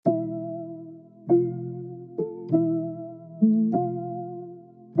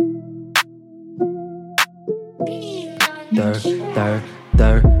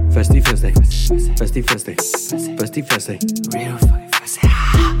Festy Thursday, Festy Thursday, Festy Thursday, real fucking Thursday.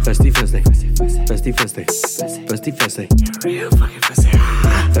 Festy Thursday, Festy Thursday, Festy Thursday, real fucking Thursday.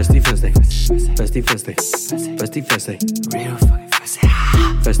 Festy Thursday, Festy Thursday, Festy Thursday, real fucking Thursday.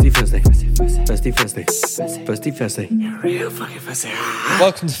 Festy Thursday, Festy Thursday, Festy Thursday, real fucking Thursday.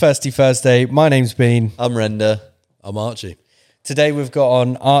 Welcome to Festy Thursday. My name's Benn. I'm Render. I'm Archie. Today we've got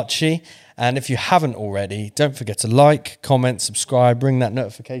on Archie, and if you haven't already, don't forget to like, comment, subscribe, ring that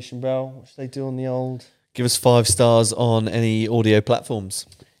notification bell, which they do on the old. Give us 5 stars on any audio platforms.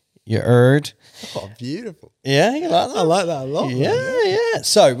 You heard? Oh, beautiful. Yeah, you like that? I like that a lot. Yeah.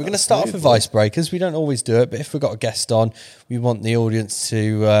 So we're going to start off with icebreakers. We don't always do it, but if we've got a guest on, we want the audience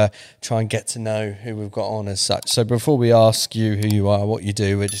to try and get to know who we've got on as such. So before we ask you who you are, what you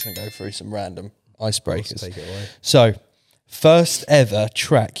do, we're just going to go through some random icebreakers. Take it away. So, first ever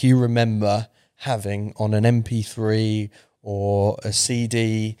track you remember having on an MP3 or a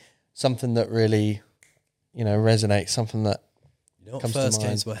CD, something that really, resonates, something that You know what comes first to came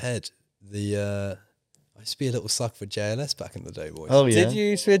mind. to my head? I used to be a little sucker for JLS back in the day, boys. Oh, yeah. Did you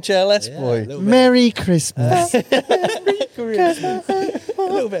used to be a JLS Yeah, a boy? little bit. Merry Christmas. A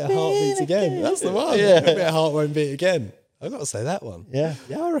little bit of heart beats again. That's the one. Yeah. A little bit of heart won't beat again. I've got to say that one. Yeah.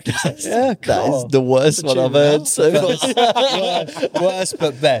 Yeah, I reckon so. Yeah, That is the worst one I've heard so far. Worst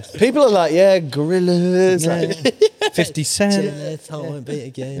but best. People are like, yeah, gorillas. Like, 50 Cent. JLS, heart won't beat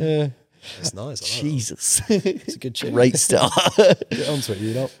again. Yeah. That's nice. I like Jesus. It's a good tune. Great start. Get onto it,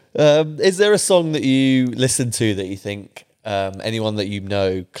 you know. Is there a song that you listen to that you think anyone that you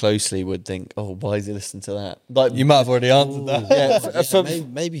know closely would think, oh, why is he listening to that? Like, You might have already answered that. yeah,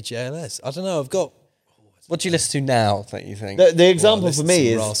 Maybe JLS. I don't know. I've got What do you listen to now that you think? the example listen for to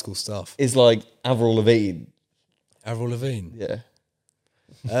me some is Rascal stuff. like Avril Lavigne. Avril Lavigne. Yeah.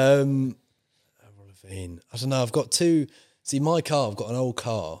 Avril Lavigne. I don't know. I've got two. See, my car. I've got an old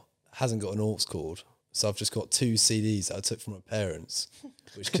car. Hasn't got an aux cord, so I've just got 2 CDs that I took from my parents,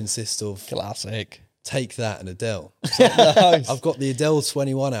 which consist of Classic. Take That and Adele. Nice. I've got the Adele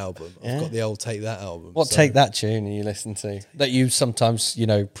 21 album. I've got the old Take That album. What So Take That tune are you listen to? That you sometimes,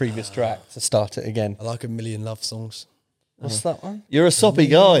 previous track to start it again. I like A Million Love Songs. What's that one? You're a soppy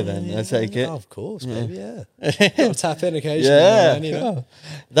guy then, I take it. Oh, of course, baby. Yeah. Got to tap in occasionally. Yeah. Man, you know.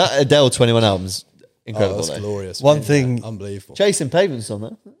 That Adele 21 album's incredible. Oh, that's though. glorious. One man. thing- Unbelievable. Chasing Pavements on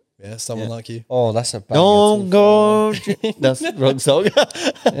that. Yeah, someone like you. Oh, that's a bad Don't go. That's the wrong song. Chasing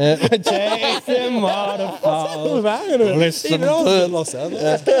waterfalls. Listen Even I to- lost out.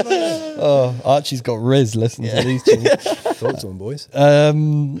 Oh, Archie's got Riz listening to these tunes. Talk to them, boys.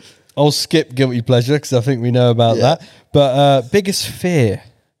 I'll skip Guilty Pleasure because I think we know about that. But biggest fear.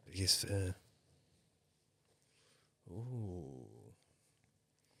 Biggest Ooh.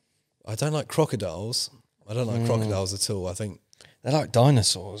 I don't like crocodiles. I don't like crocodiles at all. I think They're like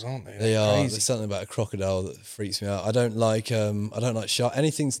dinosaurs, aren't they? they They're are. crazy. There's something about a crocodile that freaks me out. I don't like shark.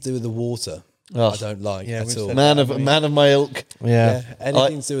 Anything to do with the water. Oh. I don't like Yeah, at we've all. said Man of my ilk. Yeah.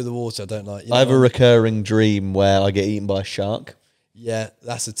 Anything to do with the water, I don't like. You I have a know, recurring dream where I get eaten by a shark. yeah,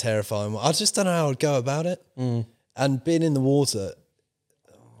 that's a terrifying one. I just don't know how I'd go about it. And being in the water,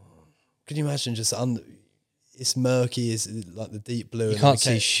 can you imagine just under? It's murky, it's like the deep blue. You and can't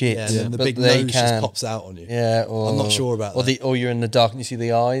then see shit, Yeah, and then the but big they nose just can. pops out on you. Yeah. Or, I'm not sure about that. Or you're in the dark and you see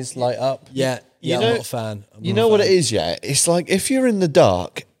the eyes light up. Yeah, You I'm know- not a fan. You know what it is, yeah? It's like if you're in the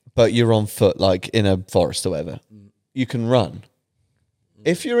dark, but you're on foot, like in a forest or whatever, you can run.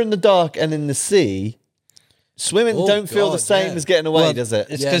 If you're in the dark and in the sea, swimming Oh, don't feel the God, same yeah. as getting away, Well, does it?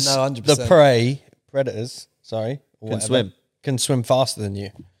 It's Yeah, because no, the 100%. predators, or Can whatever, swim. can swim faster than you.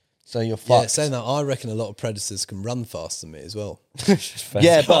 So you're Yeah, fucked. saying that, I reckon a lot of predators can run faster than me as well.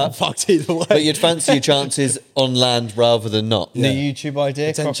 Yeah, I'm but fucked either way. you'd fancy your chances on land rather than not. New YouTube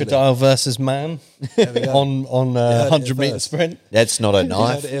idea: Potentially. crocodile versus man There we go. on heard it 100-meter first. sprint. That's not a You heard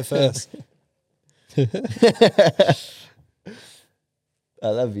knife. it here first. I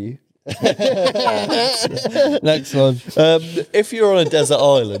love you. Next one. If you're on a desert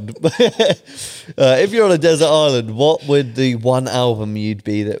island, what would the one album you'd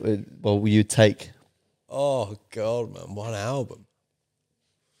be that you'd take? Oh God, man! One album.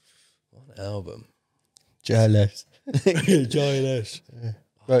 Jealous. Joyless.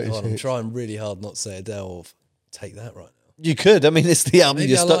 Right, God, I'm trying really hard not to say Adele or Take That right now. You could. I mean, it's the album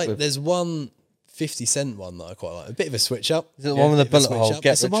Maybe you're I stuck like. with. There's one 50 Cent one that I quite like. A bit of a switch up. Is it the one with the bit of a bullet switch hole? up.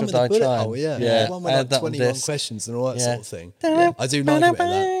 Get It's the rich one or with die the bullet trying. hole, yeah. Yeah. The one I with had like that on 21 disc. questions and all that Yeah. sort of thing. I do like a bit of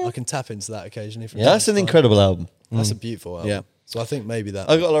that. I can tap into that occasionally. From Yeah, that's time an to time. incredible album. That's a beautiful album. Yeah. So I think maybe that.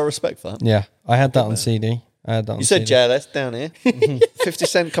 I got a lot of respect for that. Yeah, I had that on CD. I don't You see said JLS down here. 50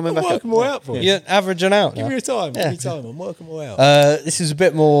 Cent coming back up. working my way out for you. You're averaging out Give now. me your time. Give me time. I'm working my way out. This is a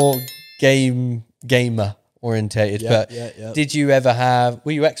bit more gamer orientated, Yeah, but yeah. did you ever have?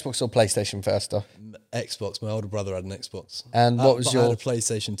 Were you Xbox or PlayStation first off? Xbox. My older brother had an Xbox. And what was but your? I had a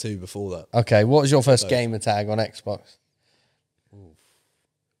PlayStation 2 before that. Okay, what was your first gamer tag on Xbox?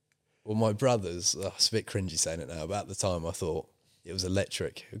 Well, my brother's, it's a bit cringy saying it now, but at the time I thought it was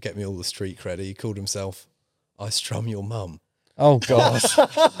electric. It would get me all the street cred. He called himself I Strum Your Mum. Oh God.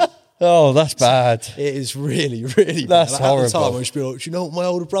 Oh, that's bad. It is really, really That's bad. horrible. At the time I used to be like, do you know what my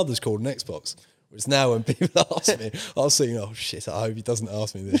older brother's called an Xbox? Whereas now when people ask me, I was thinking, oh shit, I hope he doesn't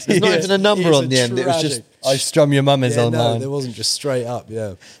ask me this. There's not even a number It's on the end. It was just, I Strum Your Mum is No, online. there wasn't just straight up,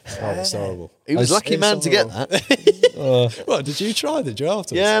 yeah. Oh, it's horrible. he was lucky man to get that. What, did you try? Did you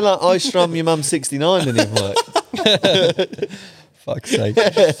afterwards? Yeah, like I Strum Your Mum 69 didn't even work. Fuck's sake.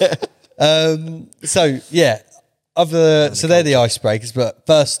 So yeah, so they're the icebreakers. But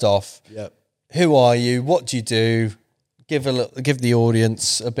first off, Yep. who are you? What do you do? Give the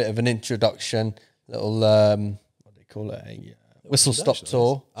audience a bit of an introduction. Little what do you call it? A whistle stop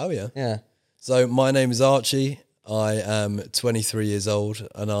tour. Oh, yeah. Yeah. So my name is Archie. I am 23 years old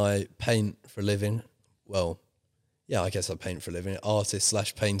and I paint for a living. Well, yeah, I guess I paint for a living. Artist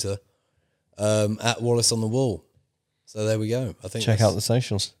 / painter at Wallace on the Wall. So there we go. I think Check out the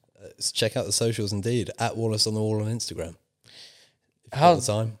socials. check out the socials indeed at Wallace on the Wall on Instagram. How the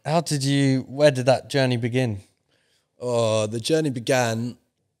time. Where did that journey begin? Oh, the journey began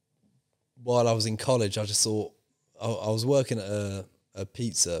while I was in college. I just thought I was working at a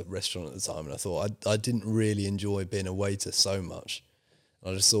pizza restaurant at the time, and I thought I didn't really enjoy being a waiter so much.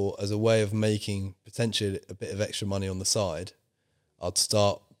 And I just thought, as a way of making potentially a bit of extra money on the side, I'd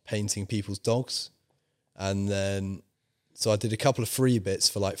start painting people's dogs. And then, so I did a couple of free bits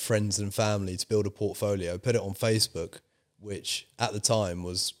for like friends and family to build a portfolio, put it on Facebook, which at the time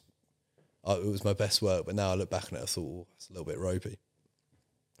was, it was my best work. But now I look back on it, I thought, oh, it's a little bit ropey.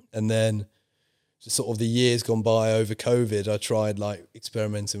 And then just sort of the years gone by over COVID, I tried like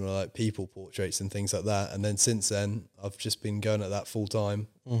experimenting with like people portraits and things like that. And then since then, I've just been going at that full time,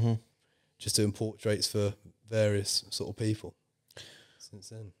 just doing portraits for various sort of people since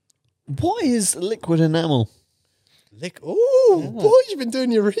then. What is liquid enamel? Boy, you've been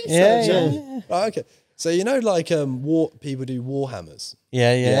doing your research. Yeah. Right, okay. So you know, like people do Warhammers.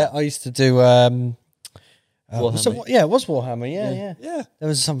 Yeah. I used to do. Warhammer. It was Warhammer. Yeah. Yeah. There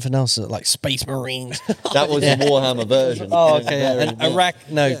was something else like Space Marines. That was a Warhammer version. Oh, okay. Yeah. And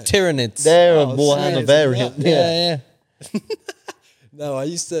Tyranids. They're a Oh, Warhammer serious? variant. Yeah. No, I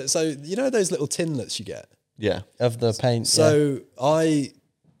used to. So you know those little tinlets you get. Yeah. Of the paint. So I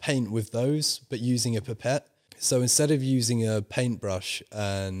paint with those, but using a pipette. So instead of using a paintbrush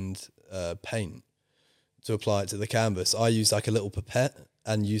and paint to apply it to the canvas, I use like a little pipette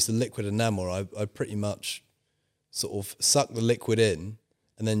and use the liquid enamel. I pretty much sort of suck the liquid in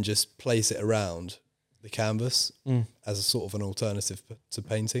and then just place it around the canvas as a sort of an alternative to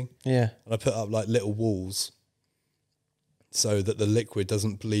painting. Yeah. And I put up like little walls so that the liquid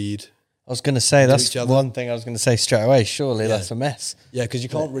doesn't bleed. I was going to say that's each other. one thing I was going to say straight away. Surely Yeah. that's a mess. Yeah, because you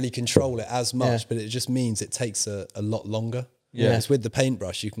can't really control it as much, Yeah. but it just means it takes a lot longer. Yeah. Because with the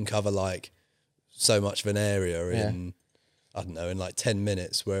paintbrush, you can cover like so much of an area Yeah. in, I don't know, in like 10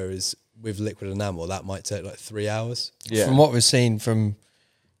 minutes, whereas with liquid enamel, that might take like 3 hours. Yeah. From what we've seen from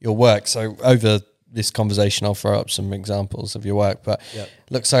your work, so over this conversation, I'll throw up some examples of your work, but Yep.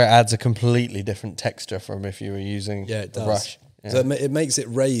 looks like it adds a completely different texture from if you were using Yeah, it the does. brush. Yeah. So it makes it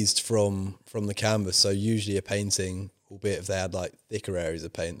raised from the canvas. So usually a painting, albeit if they had like thicker areas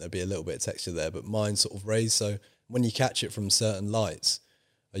of paint, there'd be a little bit of texture there, but mine's sort of raised. So when you catch it from certain lights,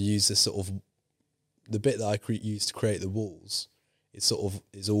 I use this sort of, the bit that I use to create the walls, it sort of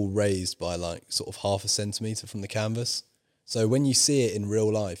is all raised by like sort of 0.5 centimetre from the canvas. So when you see it in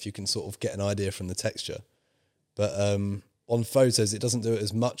real life, you can sort of get an idea from the texture. But on photos, it doesn't do it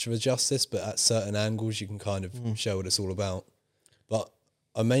as much of a justice, but at certain angles, you can kind of show what it's all about. But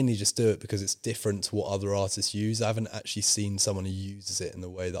I mainly just do it because it's different to what other artists use. I haven't actually seen someone who uses it in the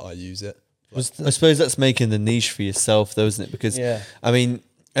way that I use it. I suppose that's making the niche for yourself, though, isn't it? Because, Yeah. I mean,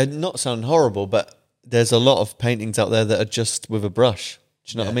 and not sound horrible, but there's a lot of paintings out there that are just with a brush.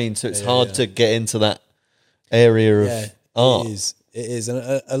 Do you know what I mean? So it's hard to get into that area of art. It is.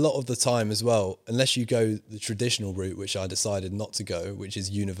 And a lot of the time as well, unless you go the traditional route, which I decided not to go, which is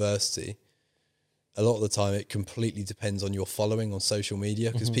university, a lot of the time it completely depends on your following on social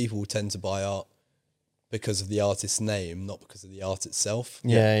media, because people will tend to buy art because of the artist's name, not because of the art itself.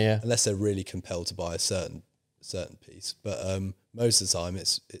 Yeah. Unless they're really compelled to buy a certain piece. But most of the time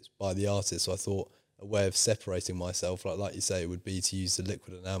it's by the artist. So I thought a way of separating myself, like you say, would be to use the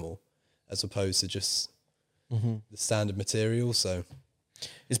liquid enamel as opposed to just the standard material. So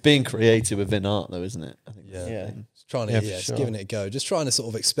It's being creative within art, though, isn't it? I think just trying to just giving it a go, just trying to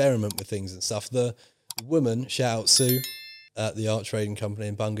sort of experiment with things and stuff. The woman, shout out Sue at the art trading company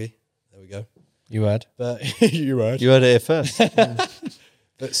in Bungay. There we go. You had. But you heard. You heard it here first.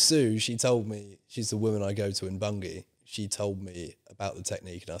 But Sue, she told me, she's the woman I go to in Bungay. She told me about the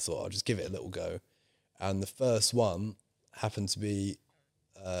technique, and I thought I'll just give it a little go. And the first one happened to be,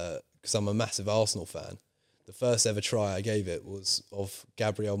 because I'm a massive Arsenal fan, the first ever try I gave it was of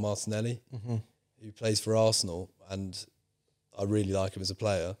Gabriel Martinelli, who plays for Arsenal, and I really like him as a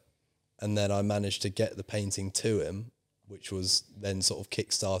player. And then I managed to get the painting to him, which was then sort of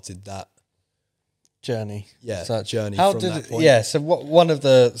kick-started that journey. Yeah, So journey how from did that it, point. Yeah, so one of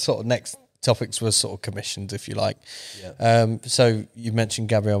the sort of next topics was sort of commissioned, if you like. Yeah. So you mentioned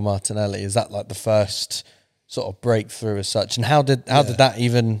Gabriel Martinelli. Is that like the first sort of breakthrough as such? And how did that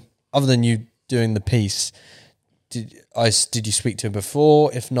even, other than you doing the piece, did you speak to him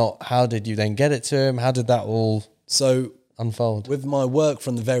before? If not, how did you then get it to him? How did that all So unfold? with my work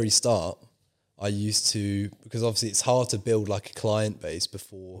from the very start, I used to, because obviously it's hard to build like a client base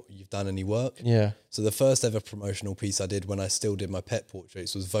before you've done any work. Yeah. So the first ever promotional piece I did when I still did my pet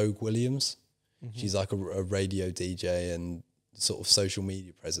portraits was Vogue Williams. She's like a radio DJ and sort of social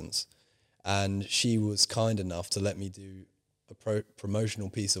media presence. And she was kind enough to let me do a promotional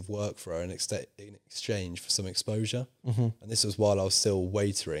piece of work for her in exchange for some exposure. And this was while I was still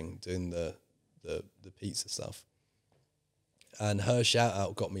waitering, doing the pizza stuff. And her shout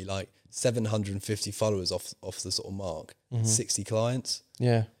out got me like 750 followers off the sort of mark, 60 clients.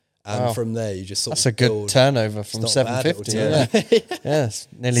 Yeah. And from there, you just sort That's of a good build. turnover from It's not bad, little 750. Yeah. turnover. Yeah, it's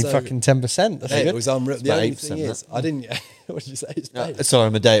nearly So- fucking 10%. That's It good. was unreal. The about only 8%, thing is, I didn't. What did you say? It's babes. Sorry,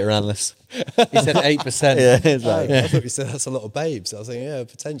 I'm a data analyst. He said 8%. Yeah, it's Oh, like, I thought you said that's a lot of babes. I was thinking, yeah,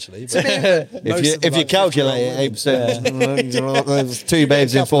 potentially. But if you calculate it, 8%, there's two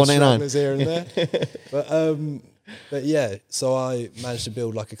babes in 499. Here and there. But yeah, so I managed to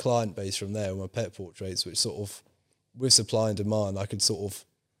build like a client base from there with my pet portraits, which sort of, with supply and demand, I could sort of,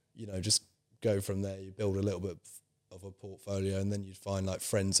 just go from there. You build a little bit of a portfolio, and then you'd find like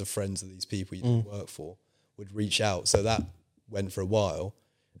friends of these people you didn't work for would reach out. So that went for a while,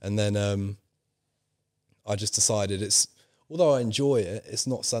 and then I just decided although I enjoy it, it's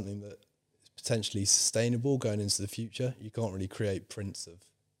not something that is potentially sustainable going into the future. You can't really create prints of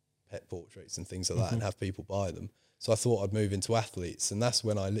pet portraits and things like that and have people buy them. So I thought I'd move into athletes, and that's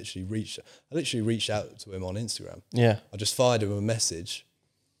when I literally reached out to him on Instagram. Yeah. I just fired him a message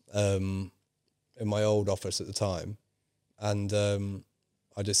in my old office at the time, and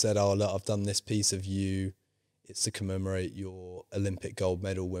I just said, "Oh, look, I've done this piece of you. It's to commemorate your Olympic gold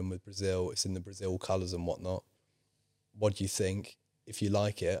medal win with Brazil. It's in the Brazil colours and whatnot. What do you think? If you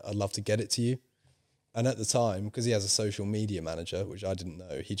like it, I'd love to get it to you." And at the time, because he has a social media manager, which I didn't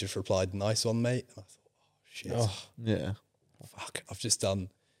know, he just replied, "Nice one, mate." And I thought, oh, shit. Yeah. Fuck, I've just done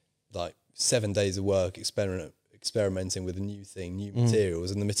like 7 days of work experimenting with a new thing, new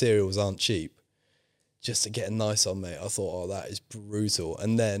materials, and the materials aren't cheap. Just to get a nice on, mate, I thought, oh, that is brutal.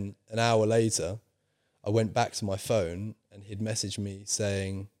 And then an hour later, I went back to my phone and he'd messaged me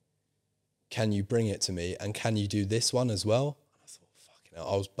saying, "Can you bring it to me? And can you do this one as well?" And I thought, fucking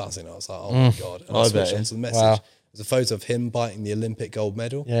hell, I was buzzing. I was like, oh my God. And I switched onto the message. Wow. It was a photo of him biting the Olympic gold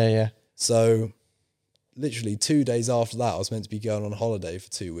medal. Yeah, yeah. So literally 2 days after that, I was meant to be going on holiday for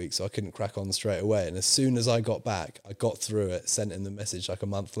 2 weeks, so I couldn't crack on straight away. And as soon as I got back, I got through it, sent him the message like a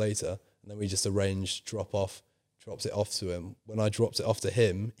month later, and then we just arranged dropped it off to him. When I dropped it off to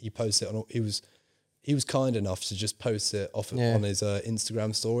him, he posted it on. He was kind enough to just post it off on his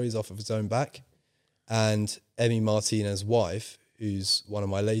Instagram stories off of his own back. And Emmy Martinez's wife, who's one of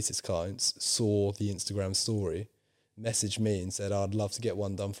my latest clients, saw the Instagram story, messaged me and said, "I'd love to get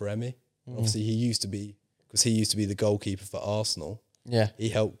one done for Emmy." Obviously, he used to be the goalkeeper for Arsenal. Yeah. He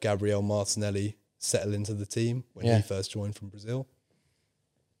helped Gabriel Martinelli settle into the team when he first joined from Brazil.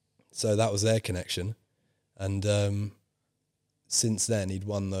 So that was their connection. And since then, he'd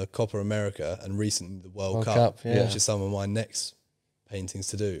won the Copa America and recently the World Cup, yeah. which is some of my next paintings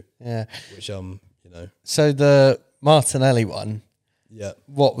to do. Yeah. Which So the Martinelli one, yeah.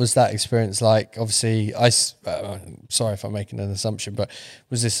 what was that experience like? Obviously, sorry if I'm making an assumption, but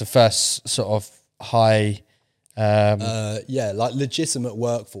was this the first sort of high? Like legitimate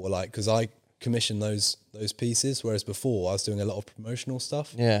work for, like, because I commissioned those pieces, whereas before I was doing a lot of promotional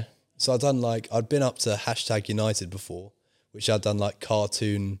stuff. Yeah. So I'd been up to #United before, which I'd done like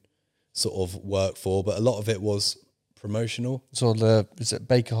cartoon sort of work for, but a lot of it was promotional. So is it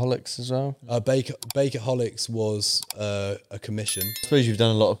Bakerholics as well? Bakerholics was a commission. I suppose you've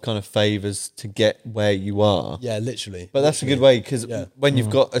done a lot of kind of favours to get where you are. Yeah, literally. But that's a good way, because when you've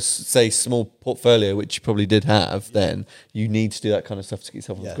Mm. got a, say, small portfolio, which you probably did have, then you need to do that kind of stuff to get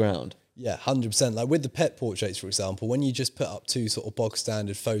yourself on the ground. Yeah, 100%. Like with the pet portraits, for example, when you just put up 2 sort of bog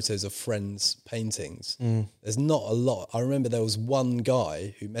standard photos of friends' paintings, there's not a lot. I remember there was one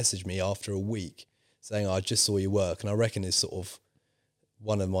guy who messaged me after a week saying, I just saw your work. And I reckon it's sort of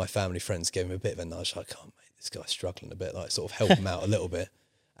one of my family friends gave him a bit of a nudge, like, oh, mate, this guy's struggling a bit, like sort of help him out a little bit.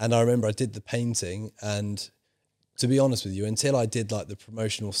 And I remember I did the painting, and to be honest with you, until I did like the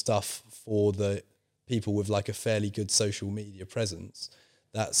promotional stuff for the people with like a fairly good social media presence,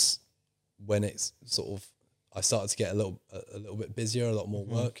 that's when it's sort of, I started to get a little bit busier, a lot more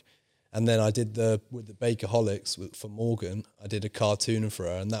work. And then I did with the Bakerholics for Morgan, I did a cartoon for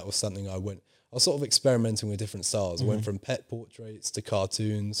her, and that was something I was sort of experimenting with different styles. I went from pet portraits to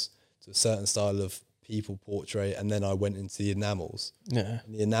cartoons to a certain style of people portrait, and then I went into the enamels. Yeah.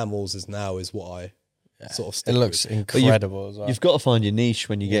 And the enamels is what I sort of It stick looks with. incredible as well. You've got to find your niche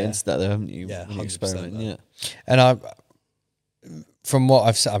when you get into that, though, haven't you? Yeah, When you 100%, experiment, man. yeah. And from what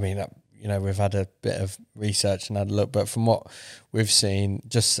I've seen, I mean, you know, we've had a bit of research and had a look, but from what we've seen,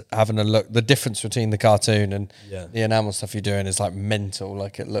 just having a look, the difference between the cartoon and the enamel stuff you're doing is like mental.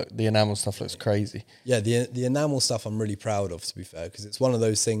 Like the enamel stuff looks crazy. Yeah, the enamel stuff I'm really proud of, to be fair, because it's one of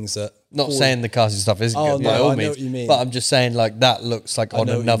those things that... Not saying the cartoon stuff isn't good by no, all I know means, what you mean. but I'm just saying like that looks like on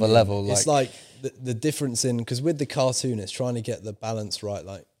another level. It's like the difference in, because with the cartoon, it's trying to get the balance right.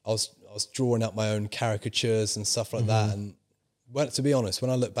 Like I was drawing up my own caricatures and stuff like that, and well, to be honest,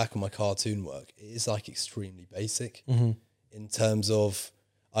 when I look back on my cartoon work, it is like extremely basic in terms of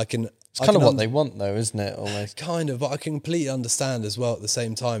it's kind of what they want though, isn't it? Almost. Kind of, but I can completely understand as well at the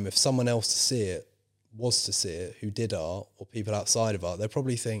same time, if someone else was to see it, who did art, or people outside of art, they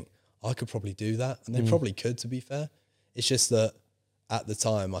probably think, I could probably do that. And they probably could, to be fair. It's just that at the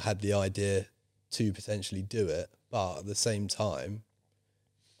time I had the idea to potentially do it, but at the same time,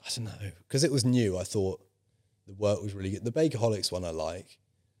 I don't know, because it was new, I thought the work was really good. The Bakerholics one I like.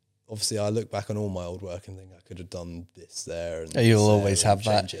 Obviously, I look back on all my old work and think I could have done this there. And You'll always have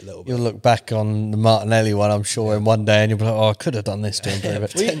that. You'll look back on the Martinelli one, I'm sure, in one day, and you'll be like, "Oh, I could have done this to improve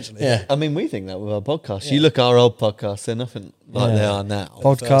it." Potentially, Yeah. I mean, we think that with our podcast. You look at our old podcasts; they're nothing like they are now. The first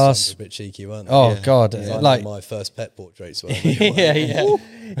ones Podcasts. were a bit cheeky, weren't they? Oh God, Like my first pet portraits were. yeah.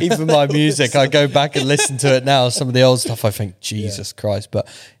 Even my music, I go back and listen to it now. Some of the old stuff, I think, Jesus Christ, but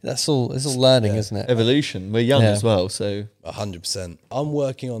that's all. It's all learning, isn't it? Evolution. We're young as well, so 100%. I'm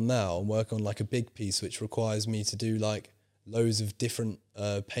working on like a big piece which requires me to do like loads of different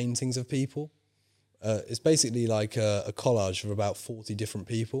paintings of people. It's basically like a collage of about 40 different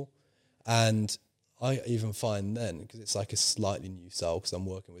people. And I even find then, because it's like a slightly new style, because I'm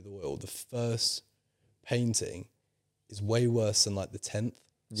working with oil, the first painting is way worse than like the 10th.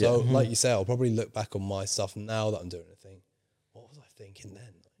 So like you say, I'll probably look back on my stuff now that I'm doing and think, what was I thinking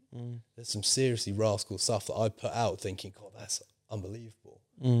then? There's some seriously rascal stuff that I put out thinking, God, that's unbelievable.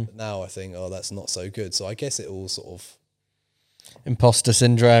 But now I think, oh, that's not so good. So I guess it all sort of... Imposter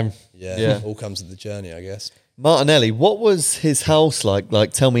syndrome. Yeah. All comes with the journey, I guess. Martinelli, what was his house like?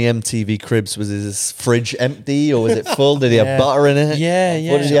 Like, tell me, MTV Cribs, was his fridge empty or was it full? Did he have butter in it? Yeah,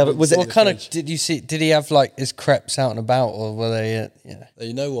 yeah. What did he have? Was What it kind of did you see? Did he have like his crepes out and about, or were they?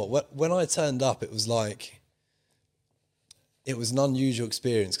 You know what? When I turned up, it was an unusual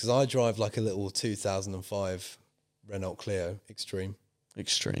experience because I drive like a little 2005 Renault Clio Extreme,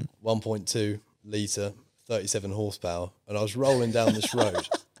 1.2 litre, 37 horsepower, and I was rolling down this road.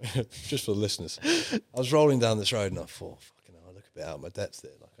 Just for the listeners, I was rolling down this road and I thought, fucking hell, I look a bit out of my depth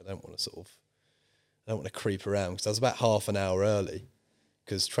there. Like I don't want to creep around because I was about half an hour early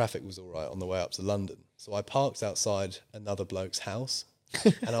because traffic was all right on the way up to London. So I parked outside another bloke's house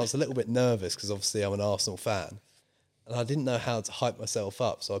and I was a little bit nervous because obviously I'm an Arsenal fan and I didn't know how to hype myself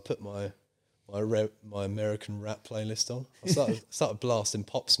up. So I put my American rap playlist on. I started blasting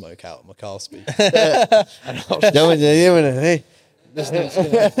Pop Smoke out of my car speaker. And I was listening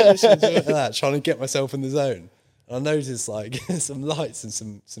to that, trying to get myself in the zone. And I noticed like some lights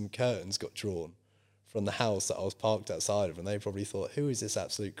and some curtains got drawn from the house that I was parked outside of, and they probably thought, who is this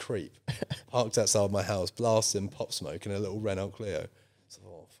absolute creep? Parked outside my house, blasting Pop Smoke in a little Renault Clio. So,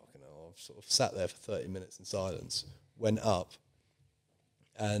 oh, fucking hell. I've sort of sat there for 30 minutes in silence, went up,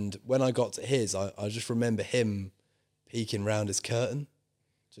 and when I got to his, I just remember him peeking round his curtain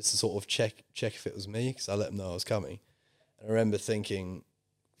just to sort of check if it was me, because I let him know I was coming. I remember thinking,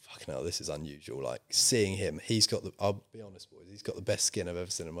 fucking hell, this is unusual. Like seeing him, I'll be honest, boys, he's got the best skin I've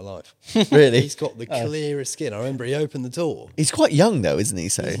ever seen in my life. Really? He's got the clearest skin. I remember he opened the door. He's quite young though, isn't he?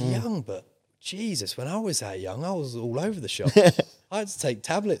 So He's young, but Jesus, when I was that young, I was all over the shop. I had to take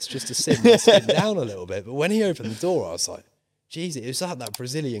tablets just to sim my skin down a little bit. But when he opened the door, I was like, Jesus, it was like that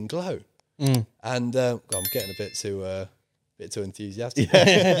Brazilian glow. And I'm getting a bit too enthusiastic.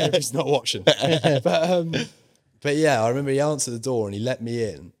 If he's not watching. But yeah, I remember he answered the door and he let me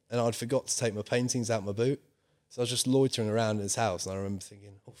in, and I'd forgot to take my paintings out my boot. So I was just loitering around in his house, and I remember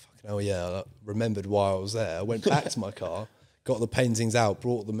thinking, oh, fucking hell, yeah. I remembered why I was there. I went back to my car, got the paintings out,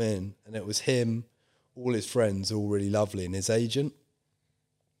 brought them in, and it was him, all his friends, all really lovely, and his agent.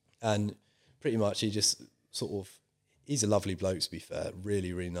 And pretty much he just sort of, he's a lovely bloke, to be fair,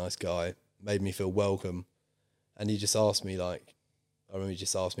 really, really nice guy, made me feel welcome. And he just asked me, like, I remember he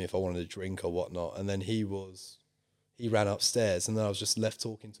just asked me if I wanted a drink or whatnot. And then he ran upstairs, and then I was just left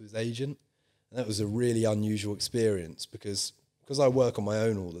talking to his agent. And that was a really unusual experience because I work on my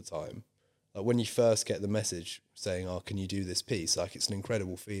own all the time. Like when you first get the message saying, oh, can you do this piece? Like it's an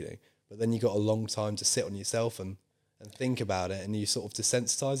incredible feeling. But then you got a long time to sit on yourself and think about it, and you sort of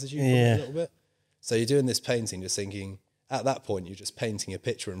desensitizes you from it a little bit. So you're doing this painting just thinking, at that point, you're just painting a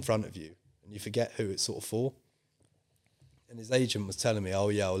picture in front of you and you forget who it's sort of for. And his agent was telling me, oh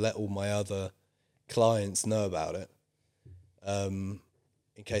yeah, I'll let all my other clients know about it. In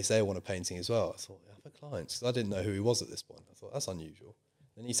case they want a painting as well. I thought, other clients? Because I didn't know who he was at this point. I thought, that's unusual.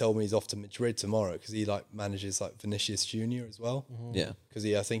 Then he told me he's off to Madrid tomorrow because he like manages like Vinicius Junior as well. yeah. Because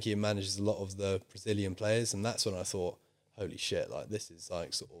I think he manages a lot of the Brazilian players, and that's when I thought, holy shit, like this is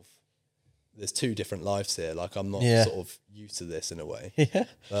like sort of, there's two different lives here. Like I'm not sort of used to this in a way. Yeah.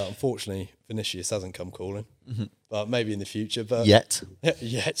 But unfortunately, Vinicius hasn't come calling. But maybe in the future. But Yet.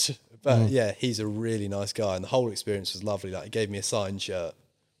 But yeah, he's a really nice guy, and the whole experience was lovely. Like he gave me a signed shirt,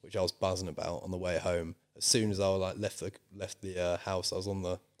 which I was buzzing about on the way home. As soon as I like left the house, I was on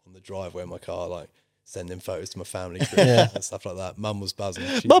the driveway in my car, like sending photos to my family group and stuff like that. Mum was buzzing.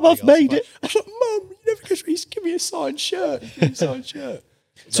 Mum, I've made it. I was like, Mum, you never give me a signed shirt. Give me a signed shirt.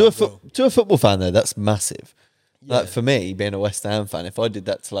 To a football fan though, that's massive. Like for me, being a West Ham fan, if I did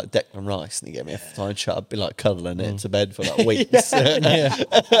that to like Declan Rice and he gave me a signed shirt, I'd be like cuddling it into bed for like weeks.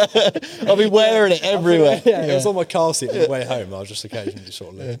 I'll be wearing it everywhere. It was on my car seat on the way home. I was just occasionally just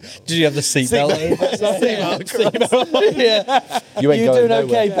sort of looking at it. Did you have the seatbelt? You ain't You going doing nowhere.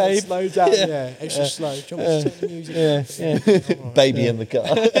 okay, babe? Slow down, extra slow. Do you want me to turn the music? Baby in the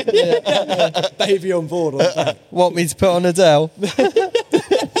car. Baby on board on the back. Want me to put on Adele?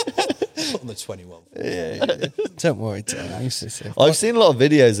 On the 21. Don't worry, Tim. I used to say. I've seen a lot of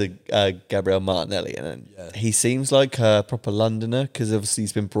videos of Gabriel Martinelli, and he seems like a proper Londoner because obviously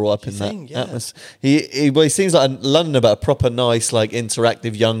he's been brought up in that atmosphere. He seems like a Londoner, but a proper nice, like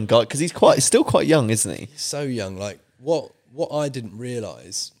interactive young guy because he's still quite young, isn't he? So young. Like what I didn't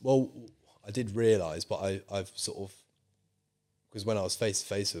realise. Well, I did realise, but I've sort of, because when I was face to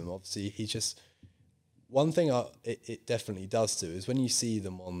face with him, obviously he just, one thing it definitely does too is when you see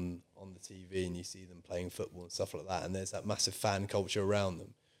them on the TV and you see them playing football and stuff like that, and there's that massive fan culture around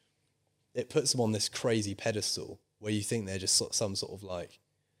them, it puts them on this crazy pedestal where you think they're just some sort of like,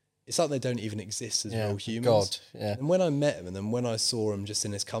 it's like they don't even exist as real humans. And when I met him, and then when I saw him just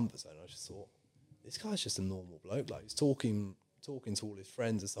in his comfort zone, I just thought, this guy's just a normal bloke. Like he's talking to all his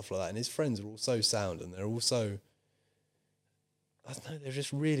friends and stuff like that, and his friends are all so sound, and they're also, I don't know, they're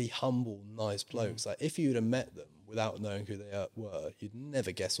just really humble, nice blokes. Like if you'd have met them without knowing who they were, you'd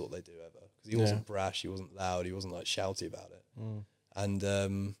never guess what they do ever. Because he wasn't brash, he wasn't loud, he wasn't like shouty about it. And I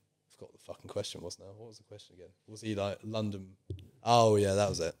forgot the fucking question was now. What was the question again? Was he like London? Oh yeah, that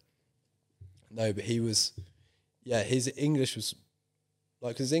was it. No, but he was, his English was,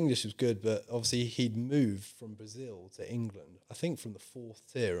 like his English was good, but obviously he'd moved from Brazil to England, I think from the 4th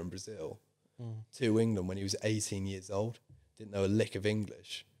tier in Brazil to England when he was 18 years old. Didn't know a lick of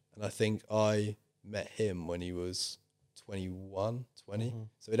English. And I think I met him when he was 21, 20.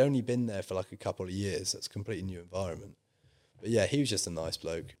 So he'd only been there for like a couple of years. That's a completely new environment. But yeah, he was just a nice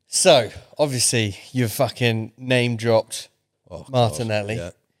bloke. So, obviously, you've fucking name dropped Martinelli.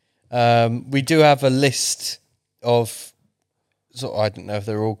 We do have a list of, I don't know if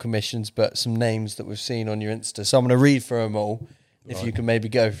they're all commissions, but some names that we've seen on your Insta. So I'm going to read through them all. If you can maybe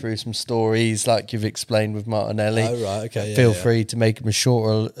go through some stories like you've explained with Martinelli. Oh, right, okay. Feel free to make them as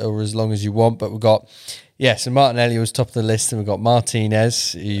short or as long as you want. But we've got, so Martinelli was top of the list, and we've got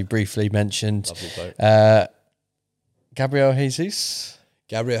Martinez, who you briefly mentioned. Lovely bloke. Gabriel Jesus.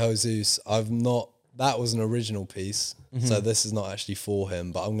 That was an original piece. So this is not actually for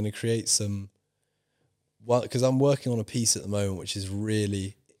him, but I'm going to create some, because I'm working on a piece at the moment, which is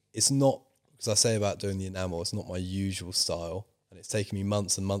really, it's not, because I say about doing the enamel, it's not my usual style, and it's taken me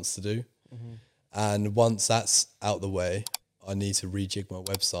months and months to do. And once that's out the way, I need to rejig my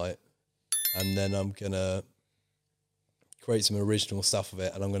website, and then I'm gonna create some original stuff of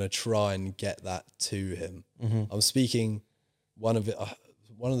it, and I'm gonna try and get that to him. I'm speaking. One of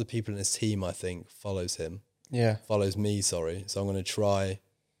the people in his team, I think, follows him. Yeah. Follows me. Sorry. So I'm gonna try.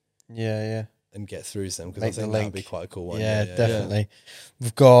 Yeah. And get through to them, because I think that would be quite a cool one. Yeah, definitely.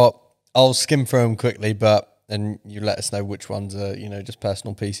 We've got. I'll skim through them quickly, and you let us know which ones are, just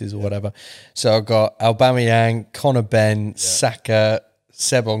personal pieces or whatever. So I've got Aubameyang, Conor, Benn, Saka,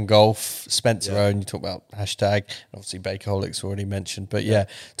 Seb on golf, Spencer Owen. You talk about hashtag, and obviously Bakerholics already mentioned. But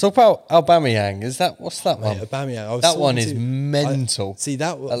talk about Aubameyang. What's that one? Aubameyang. That one is mental.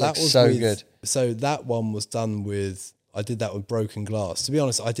 That was so good. So that one was done with. I did that with broken glass. To be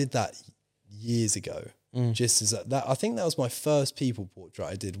honest, I did that years ago. Just as that, I think that was my first people portrait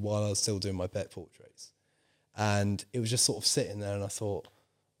I did while I was still doing my pet portraits, and it was just sort of sitting there, and I thought,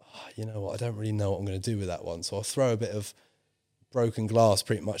 you know what, I don't really know what I'm going to do with that one, so I'll throw a bit of broken glass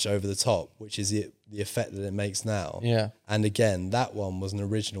pretty much over the top, which is the effect that it makes now. Yeah. And again, that one was an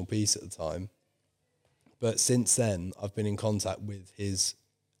original piece at the time, but since then I've been in contact with his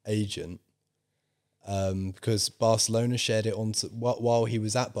agent. Because Barcelona shared it onto while he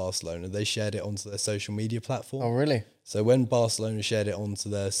was at Barcelona, they shared it onto their social media platform. Oh, really? So when Barcelona shared it onto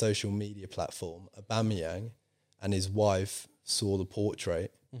their social media platform, Aubameyang and his wife saw the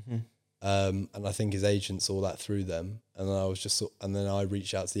portrait, and I think his agent saw that through them. And then I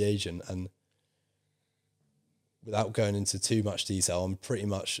reached out to the agent, and without going into too much detail, I'm pretty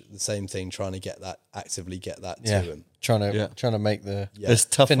much the same thing, trying to actively get that to him. Trying to make the It's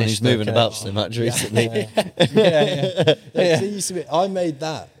tough when he's moving about so much recently. I made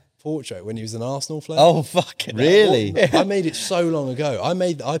that portrait when he was an Arsenal player. Oh, fucking really? I made it so long ago.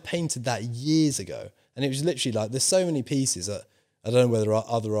 I painted that years ago, and it was literally like, there's so many pieces that I don't know whether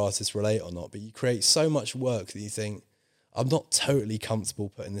other artists relate or not, but you create so much work that you think, I'm not totally comfortable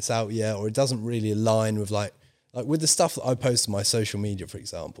putting this out yet, or it doesn't really align with like with the stuff that I post on my social media, for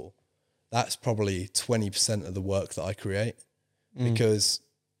example. That's probably 20% of the work that I create, because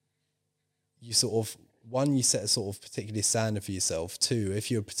you sort of, one, you set a sort of particular standard for yourself. Two, if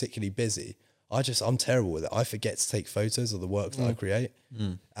you're particularly busy, I'm terrible with it. I forget to take photos of the work that I create.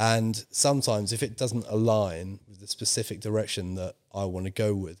 And sometimes if it doesn't align with the specific direction that I want to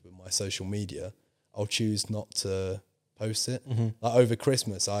go with my social media, I'll choose not to post it. Like over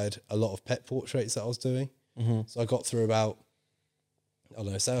Christmas, I had a lot of pet portraits that I was doing. So I got through about,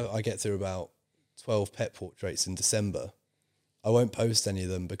 I get through about 12 pet portraits in December. I won't post any of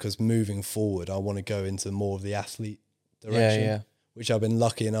them, because moving forward, I want to go into more of the athlete direction, which I've been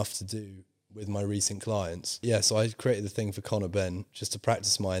lucky enough to do with my recent clients. Yeah, so I created the thing for Conor, Benn, just to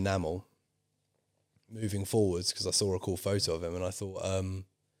practice my enamel moving forwards, because I saw a cool photo of him, and I thought,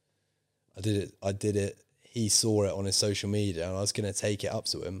 I did it. He saw it on his social media, and I was going to take it up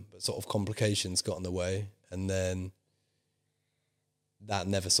to him, but sort of complications got in the way, and then that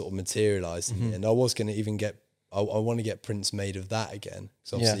never sort of materialized in the end. I was going to even I want to get prints made of that again,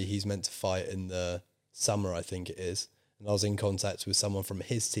 because obviously he's meant to fight in the summer, I think it is. And I was in contact with someone from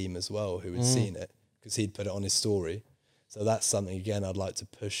his team as well who had seen it, because he'd put it on his story. So that's something, again, I'd like to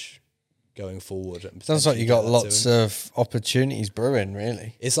push going forward. And sounds like you got lots of opportunities brewing,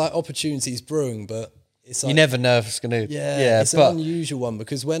 really. It's like opportunities brewing, but it's like, you never know if it's going to. Yeah, it's an unusual one,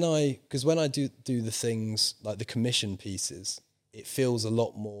 because when I do the things like the commission pieces, it feels a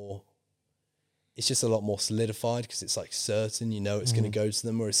lot more. It's just a lot more solidified, because it's like certain, it's going to go to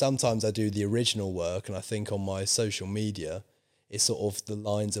them. Whereas sometimes I do the original work, and I think on my social media, it's sort of the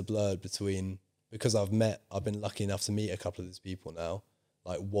lines are blurred between, because I've been lucky enough to meet a couple of these people now,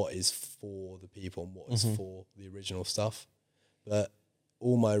 like what is for the people and what is for the original stuff. But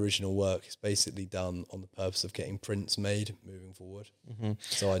all my original work is basically done on the purpose of getting prints made moving forward.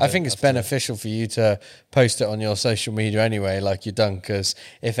 So I think it's beneficial for you to post it on your social media anyway, like you've done, because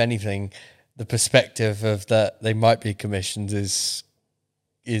if anything, the perspective of that they might be commissioned is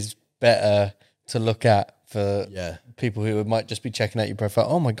better to look at for people who might just be checking out your profile.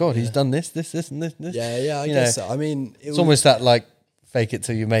 Oh my God, he's done this, and this. Yeah, I guess so. I mean, it's almost that like fake it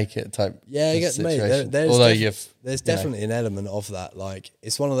till you make it type. Yeah, it gets made. There's definitely an element of that. Like,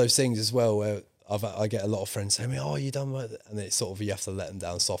 it's one of those things as well where I get a lot of friends saying, "Oh, you done with it?" And it's sort of, you have to let them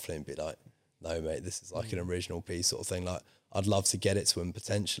down softly and be like, "No, mate, this is like an original piece sort of thing." Like, I'd love to get it to them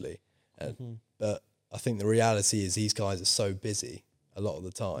potentially, but I think the reality is these guys are so busy a lot of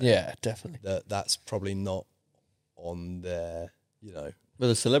the time. Yeah, definitely. That's probably not on their, Well,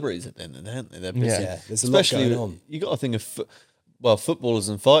 the celebrities at the end of the day, aren't they? They're busy. Yeah, there's a lot going on. You got to think of well, footballers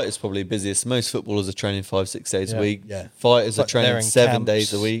and fighters probably busiest. Most footballers are training 5-6 days a week. Yeah. Fighters are Like, they're training in 7 camps,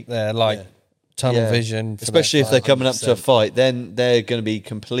 days a week. They're like tunnel vision. For Especially if their they're coming up to a 100%. fight, then they're going to be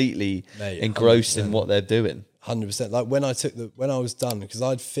completely Mate, engrossed in 100%. what they're doing. 100%. Like when I was done, because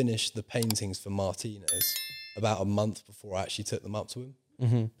I'd finished the paintings for Martinez about a month before I actually took them up to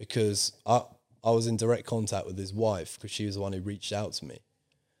him, because I was in direct contact with his wife because she was the one who reached out to me,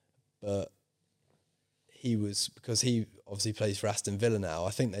 but because he obviously plays for Aston Villa now.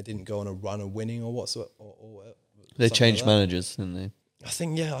 I think they didn't go on a run of winning or whatsoever. They something changed like that. managers, didn't they? I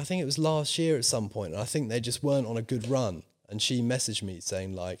think it was last year at some point, and I think they just weren't on a good run. And she messaged me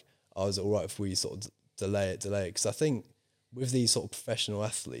saying like, "I was all right if we sort of delay it," because I think with these sort of professional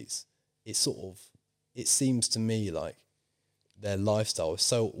athletes, it seems to me like their lifestyle is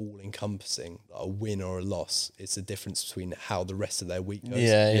so all encompassing. Like a win or a loss, it's the difference between how the rest of their week goes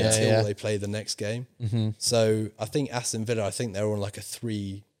until they play the next game. So I think Aston Villa, they were on like a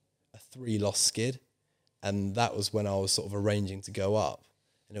three loss skid. And that was when I was sort of arranging to go up.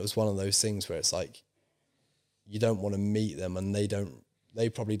 And it was one of those things where it's like, you don't want to meet them and they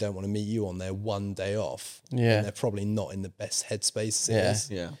probably don't want to meet you on their one day off. Yeah. And they're probably not in the best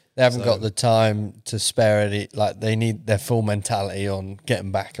headspace. Yeah. They haven't got the time to spare any. Like they need their full mentality on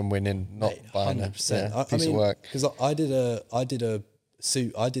getting back and winning, not buying a piece of work. Because I did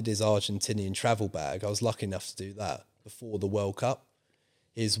his Argentinian travel bag. I was lucky enough to do that before the World Cup.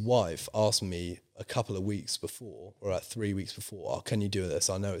 His wife asked me a couple of weeks before, or like 3 weeks before, "Oh, can you do this?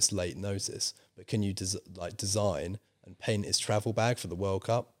 I know it's late notice, but can you design and paint his travel bag for the World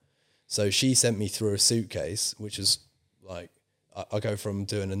Cup?" So she sent me through a suitcase, which is like, I go from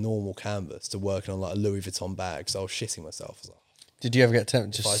doing a normal canvas to working on like a Louis Vuitton bag. So I was shitting myself. I was like, Did you ever get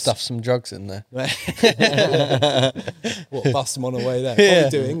tempted to stuff some drugs in there? what, bust them on the way there? Probably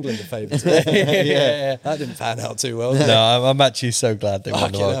do England a favour. That didn't pan out too well. Did it? No, I'm actually so glad they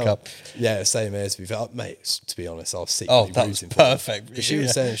won the World Cup. Yeah, same here. To be fair, mate. To be honest, I was sick. Oh, that was perfect. Because she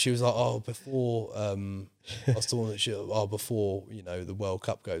was saying, she was like, "Oh, before I was talking that before the World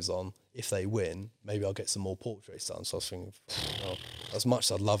Cup goes on, if they win, maybe I'll get some more portraits done." So I was thinking, as much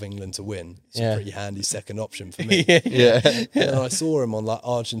as I'd love England to win, it's a pretty handy second option for me. And I saw him on like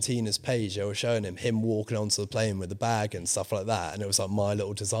Argentina's page. They were showing him walking onto the plane with the bag and stuff like that, and it was like my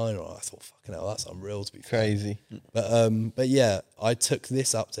little designer. I thought, fucking hell, that's unreal to be fair. Crazy. But yeah, I took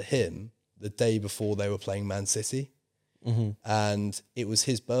this up to him the day before they were playing Man City, and it was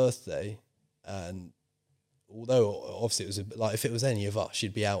his birthday. And although obviously it was a bit like, if it was any of us,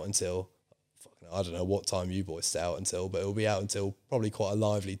 you'd be out until, I don't know what time you boys stay out until, but it'll be out until probably quite a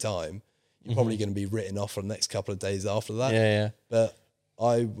lively time. You're probably going to be written off for the next couple of days after that. Yeah. But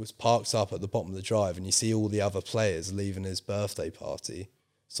I was parked up at the bottom of the drive, and you see all the other players leaving his birthday party,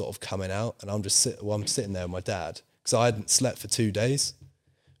 sort of coming out, and I'm sitting there with my dad because I hadn't slept for 2 days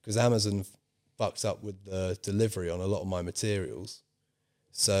because Amazon fucked up with the delivery on a lot of my materials.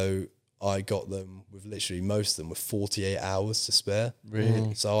 So I got them with literally most of them with 48 hours to spare.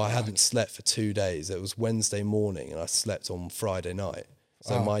 Really? So I hadn't slept for 2 days. It was Wednesday morning and I slept on Friday night.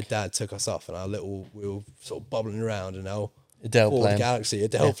 So my dad took us off and we were sort of bubbling around and our Adele Ford playing. Galaxy,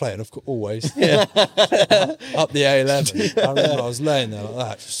 Adele playing, of course, always. Up the A11. I remember I was laying there like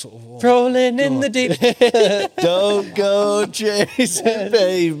that, just sort of Rolling in the deep. Don't go chasing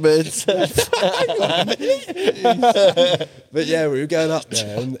pavements. But yeah, we were going up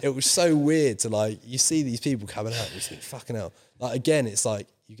there and it was so weird to like, you see these people coming out and you think, fucking hell. Like again, it's like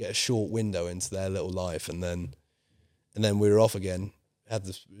you get a short window into their little life and then we were off again. Had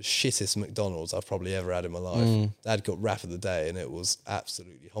the shittest McDonald's I've probably ever had in my life. Dad got wrap of the day and it was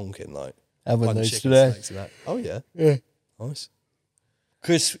absolutely honking like. Having one those chicken today. snacks and that. Oh yeah. Nice.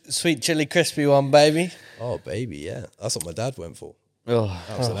 Sweet chili crispy one, baby. Oh baby, yeah. That's what my dad went for. Oh,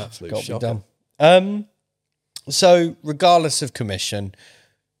 That was an absolute Got to be shocker. done. So regardless of commission,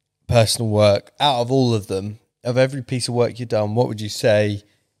 personal work, out of all of them, of every piece of work you've done, what would you say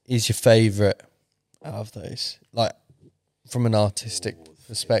is your favourite out of those? Like from an artistic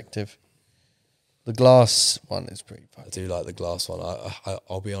perspective. The glass one is pretty fun. I do like the glass one.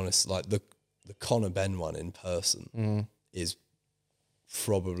 I'll be honest, like the Conor Benn one in person is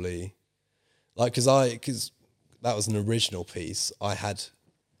probably like because that was an original piece. I had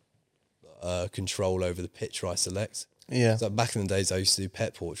control over the picture I select. Yeah. So back in the days, I used to do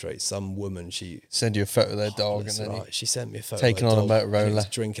pet portraits. Some woman, she Send you a photo of their dog and bless then her you- heart, she sent me a photo taking of on a dog, and it Motorola. was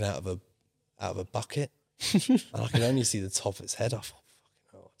drinking out of a bucket, and I could only see the top of its head. I thought,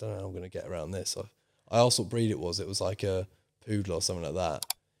 fucking hell, I don't know how I'm going to get around this. I asked what breed it was. It was like a poodle or something like that.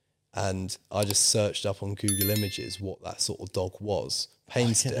 and I just searched up on Google Images what that sort of dog was,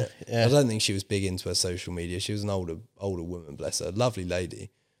 painted it. I don't think she was big into her social media. She was an older woman, bless her, lovely lady.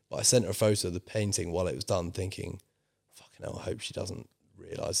 But I sent her a photo of the painting while it was done, thinking, fucking hell, I hope she doesn't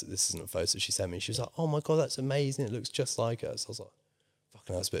realise that this isn't a photo she sent me. She was like, oh my God, that's amazing. It looks just like her. So I was like,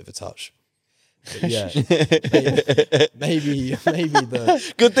 fucking hell, that's a bit of a touch. But yeah, maybe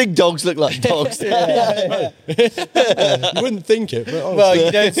the... Good thing dogs look like dogs. You wouldn't think it, but Well,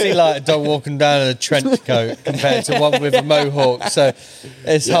 you don't see like a dog walking down in a trench coat compared to one with a mohawk, so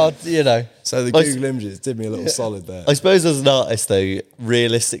it's hard, you know. So the Google Images did me a little solid there. I suppose as an artist, though,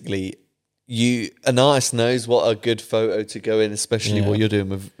 realistically, an artist knows what a good photo to go in, especially what you're doing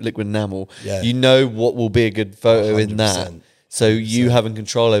with liquid enamel. Yeah. You know what will be a good photo in that. 100%. So you having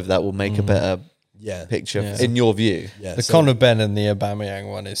control over that will make a better picture in your view. Yeah, The Conor, Benn and the Aubameyang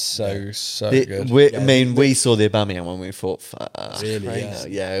one is so good. We saw the Aubameyang one. We thought,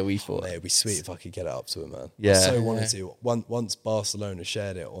 Really, we thought it'd be sweet if I could get it up to it, man. Yeah. I so wanted to. Once Barcelona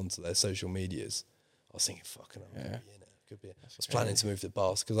shared it onto their social medias, I was thinking, fucking hell, maybe, you know, could be. I was planning to move to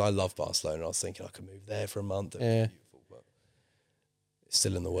Barcelona because I love Barcelona. I was thinking I could move there for a month. It'd be beautiful, but it's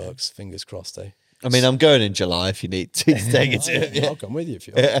still in the works. Fingers crossed, eh? I mean, I'm going in July if you need to take it to. I'll come with you if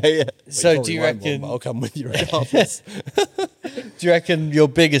you want. So do you reckon? I'll come with you regardless. Do you reckon your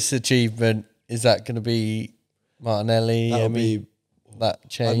biggest achievement is that going to be Martinelli? That'll be that I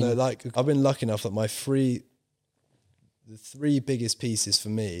chain. know, like I've been lucky enough that the three biggest pieces for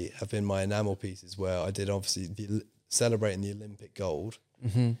me have been my enamel pieces, where I did obviously celebrating the Olympic gold.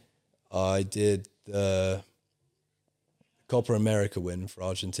 Mm-hmm. I did the Copa America win for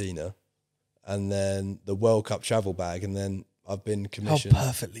Argentina, and then the World Cup travel bag, and then I've been How commissioned.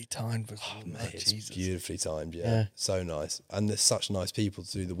 perfectly timed was it? Mate, it's Jesus. beautifully timed, Yeah. So nice. And there's such nice people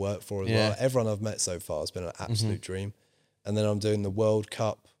to do the work for as Yeah. well. Everyone I've met so far has been an absolute dream. And then I'm doing the World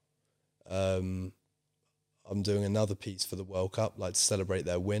Cup. I'm doing another piece for the World Cup, like to celebrate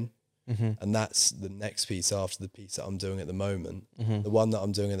their win. And that's the next piece after the piece that I'm doing at the moment. The one that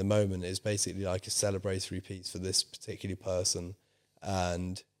I'm doing at the moment is basically like a celebratory piece for this particular person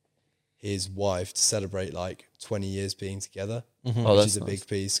and his wife to celebrate like 20 years being together, which is a big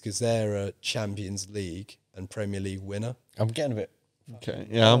piece because they're a Champions League and Premier League winner. I'm getting a bit. Okay,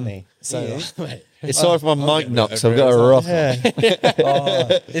 yeah. So, It's sorry if my mic knocks. I've got a rough.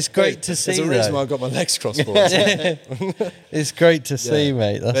 It's great to see. there's a reason though. why I got my legs crossed for. It's great to see,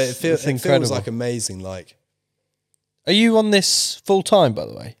 mate. But That's, it that's incredible. feels like amazing. Like Are you on this full time, by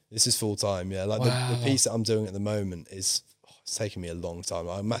the way? this is full time. Yeah, like the piece that I'm doing at the moment is it's taken me a long time.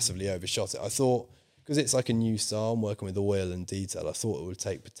 I massively overshot it. I thought because it's like a new style, I'm working with oil and detail. I thought it would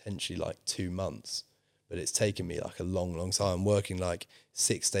take potentially like 2 months, but it's taken me like a long, long time. I'm working like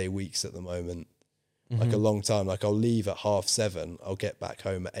 6-day weeks at the moment, like a long time. Like I'll leave at 7:30. I'll get back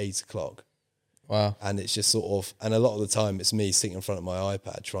home at 8 o'clock. Wow. And it's just sort of, and a lot of the time it's me sitting in front of my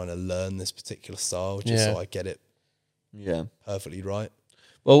iPad trying to learn this particular style just so I get it perfectly right.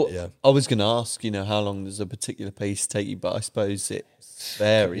 Well, Yeah. I was going to ask, how long does a particular piece take you? But I suppose it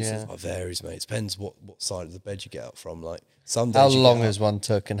varies. Yeah. It varies, mate. It depends what side of the bed you get up from. Like some days How you get long up- has one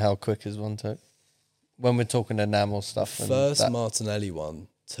took and how quick has one took? When we're talking enamel stuff. and First that- Martinelli one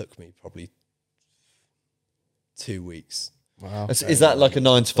took me probably 2 weeks. Wow. Is that like a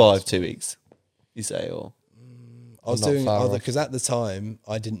 9 to 5, 2 weeks? You say, or I was not doing far other off. because at the time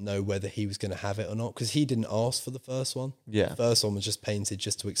I didn't know whether he was going to have it or not because he didn't ask for the first one. Yeah. The first one was just painted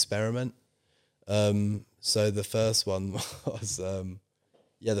just to experiment. So the first one was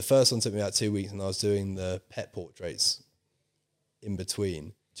the first one took me about 2 weeks and I was doing the pet portraits in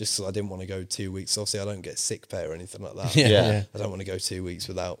between just because I didn't want to go 2 weeks. Obviously I don't get sick pay or anything like that. Yeah. I don't want to go 2 weeks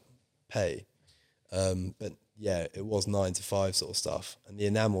without pay. But yeah, it was 9 to 5 sort of stuff. And the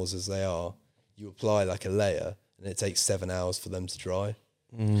enamels as they are, you apply like a layer and it takes 7 hours for them to dry.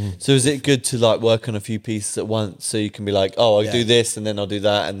 so is it good to like work on a few pieces at once so you can be like, oh, I'll do this and then I'll do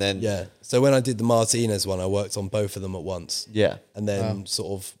that and then Yeah. So when I did the Martinez one, I worked on both of them at once. yeah. And then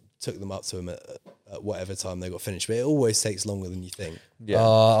sort of took them up to him at whatever time they got finished. But it always takes longer than you think. Yeah.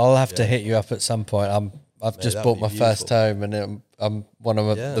 I'll have to hit you up at some point. I've just that'd bought be my first beautiful. home, and I'm one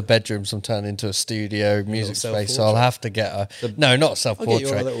of the bedrooms. I'm turning into a studio music space, so I'll have to get a no, not self I'll get you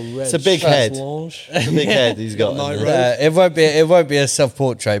on a portrait. little red It's a big head. lounge. It's a big head he's got. Night in there. road. It won't be a self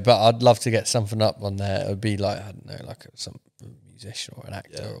portrait, but I'd love to get something up on there. It would be like I don't know, like some musician or an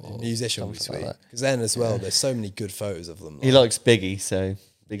actor or Musician would be something sweet. like that. Because then as well, there's so many good photos of them. He likes Biggie, so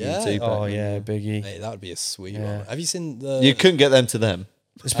Biggie Yeah? and Tupac. Oh yeah, Biggie. Mate, that would be a sweet one. Have you seen the... You couldn't get them to them.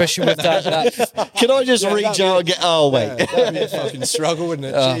 Especially with that Can I just reach that'd out and get? Oh wait. Yeah, that'd be a fucking struggle, wouldn't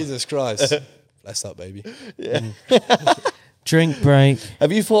it? Jesus Christ. Bless that baby. Drink break.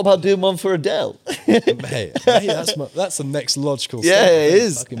 Have you thought about doing one for Adele? Mate, that's the next logical step. Yeah, it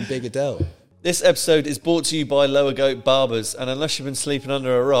is. Fucking big Adele. This episode is brought to you by Lower Goat Barbers, and unless you've been sleeping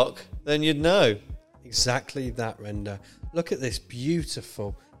under a rock, then you'd know. Exactly that, Render. Look at this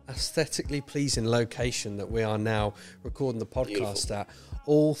beautiful, aesthetically pleasing location that we are now recording the podcast at.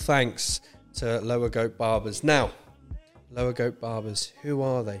 All thanks to Lower Goat Barbers. Now, Lower Goat Barbers, who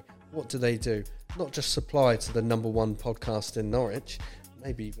are they? What do they do? Not just supply to the #1 podcast in Norwich,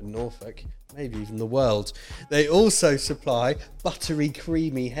 maybe even Norfolk, maybe even the world. They also supply buttery,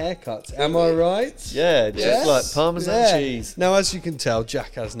 creamy haircuts. Am I right? Yeah, just like Parmesan cheese. Now, as you can tell,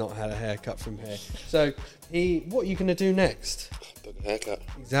 Jack has not had a haircut from here. So, what are you going to do next? Book a haircut.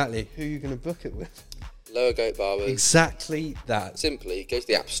 Exactly. Who are you going to book it with? Lower Goat Barbers. Exactly that. Simply go to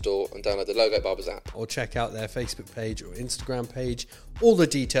the App Store and download the Lower Goat Barbers app. Or check out their Facebook page or Instagram page. All the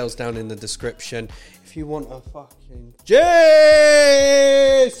details down in the description. If you want a fucking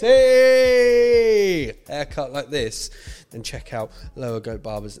JC haircut like this, then check out Lower Goat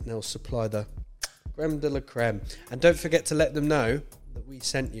Barbers and they'll supply the creme de la creme. And don't forget to let them know that we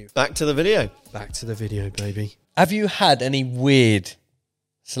sent you. Back to the video. Back to the video, baby. Have you had any weird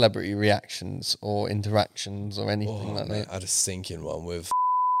celebrity reactions or interactions or anything like that? I had a sinking one with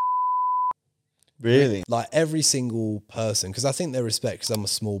Really? like every single person, because I think they respect, because I'm a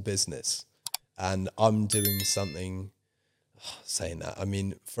small business and I'm doing something. Saying that, I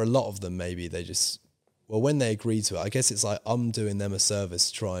mean, for a lot of them, maybe they just, well, when they agree to it, I guess it's like I'm doing them a service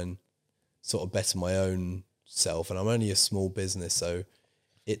to try and sort of better my own self, and I'm only a small business, so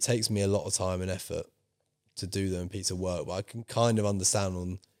it takes me a lot of time and effort to do them a piece of work. But I can kind of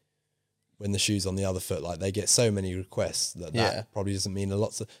understand when the shoe's on the other foot, like they get so many requests that probably doesn't mean a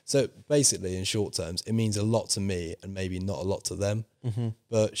lot to. So basically, in short terms, it means a lot to me and maybe not a lot to them. Mm-hmm.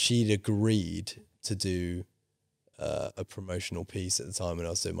 But she'd agreed to do a promotional piece at the time when I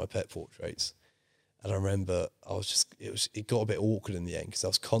was doing my pet portraits. And I remember it got a bit awkward in the end because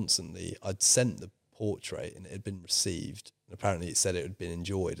I'd sent the portrait and it had been received. And apparently it said it had been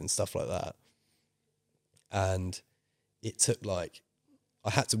enjoyed and stuff like that. And it took I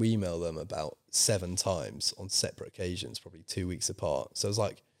had to email them about 7 times on separate occasions, probably 2 weeks apart. So it was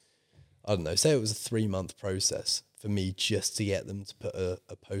I don't know, say it was a 3-month process for me just to get them to put a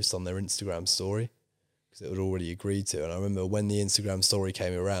post on their Instagram story, because it was already agreed to. And I remember when the Instagram story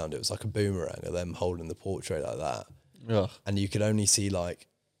came around, it was like a boomerang of them holding the portrait like that. Ugh. And you could only see a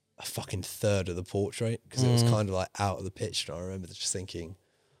fucking third of the portrait because it was kind of out of the picture. And I remember just thinking,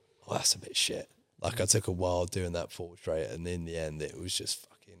 oh, that's a bit shit. I took a while doing that portrait, and in the end, it was just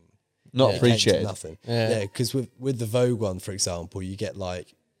fucking not appreciated. Nothing. Yeah, because with the Vogue one, for example, you get I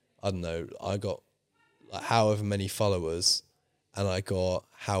don't know, I got however many followers, and I got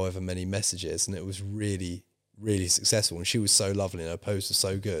however many messages, and it was really, really successful. And she was so lovely, and her post was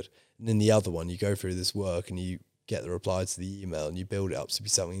so good. And in the other one, you go through this work, and you get the reply to the email, and you build it up to be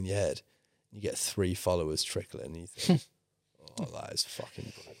something in your head. And you get 3 followers trickling, and you think, oh, that is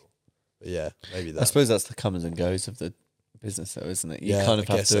fucking brutal. But yeah, maybe that. I suppose that's the comers and goes of the business, though, isn't it? You Yeah, kind of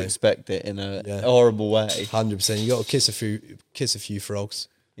I have guess to so. expect it in a horrible way. 100%. You got to kiss a few frogs.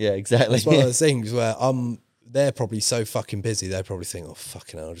 Yeah, exactly. It's one of those things where they're probably so fucking busy. They probably think, oh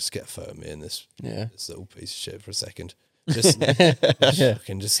fucking hell, I'll just get a photo of me in this little piece of shit for a second. Just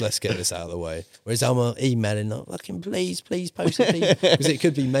let's get this out of the way. Whereas I'm emailing, like, fucking please post it, please, because it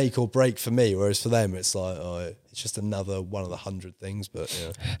could be make or break for me. Whereas for them, it's it's just another one of the 100 things. But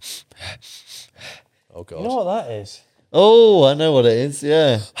yeah. Oh god. You know what that is? Oh, I know what it is.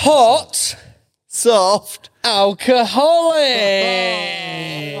 Yeah. Hot, Soft. alcoholic.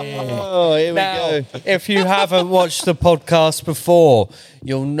 Oh, here we Now, go. if you haven't watched the podcast before,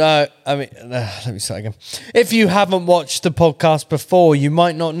 you'll know. Let me start again. If you haven't watched the podcast before, you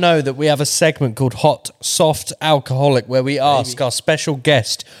might not know that we have a segment called Hot, Soft, Alcoholic, where we ask our special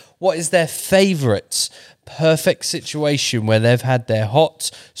guest what is their favourite perfect situation where they've had their hot,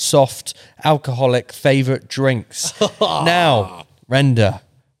 soft, alcoholic favourite drinks. Now, Render,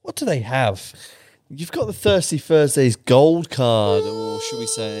 what do they have? You've got the Thirsty Thursdays gold card, or should we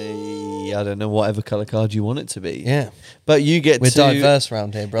say, I don't know, whatever colour card you want it to be. Yeah. But you get We're to... diverse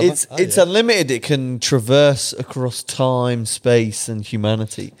around here, brother. It's unlimited. It can traverse across time, space, and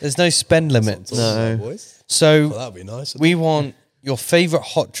humanity. There's no spend limit. No. Boys. So Well, that'd be nice. we want your favourite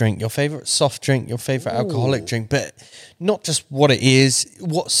hot drink, your favourite soft drink, your favourite alcoholic drink, but not just what it is,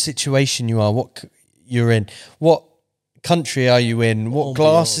 what situation you are, what you're in, what country are you in, what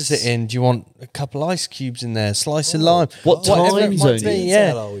glass is it in? Do you want a couple ice cubes in there, slice of lime? What Whatever time it zone might you be, in?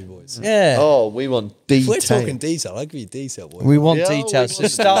 yeah. Are we, boys? Yeah. Oh, we want If we're detail. talking detail, I'll give you detail, boys. We want Yeah, details. we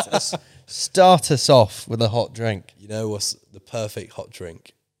So want Start us off with a hot drink. You know what's the perfect hot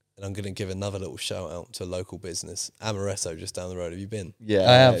drink? And I'm going to give another little shout out to a local business, Amaretto, just down the road. Have you been? Yeah,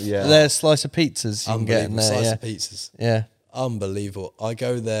 I have. yeah. There's slice of pizzas you can get in Unbelievable. there. Slice Yeah. of pizzas. Yeah. Unbelievable. I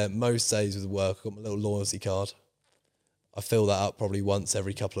go there most days with work. I've got my little loyalty card. I fill that up probably once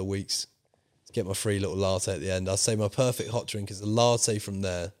every couple of weeks to get my free little latte at the end. I'd say my perfect hot drink is a latte from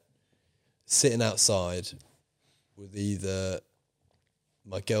there, sitting outside with either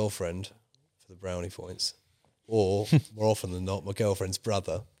my girlfriend for the brownie points, or more often than not, my girlfriend's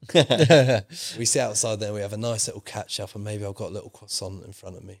brother. We sit outside there and we have a nice little catch up, and maybe I've got a little croissant in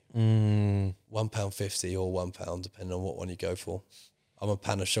front of me. £1.50 or £1, depending on what one you go for. I'm a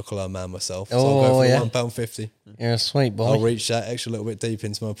pan of chocolat man myself, so I'll go for £1.50. You're a sweet boy. I'll reach that extra little bit deep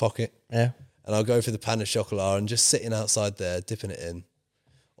into my pocket. Yeah. And I'll go for the pan of chocolat and just sitting outside there, dipping it in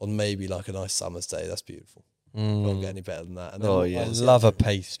on maybe like a nice summer's day. That's beautiful. Won't get any better than that. And then I love a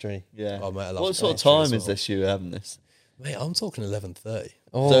pastry. Yeah. Oh, mate, I love What sort of pastry as time is well. this you having this? Mate, I'm talking 11:30.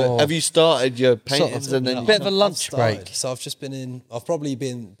 So have you started your paintings and then a bit of a lunch Started. break. So I've just been in. I've probably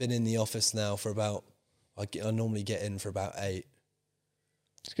been in the office now for about. I normally get in for about 8.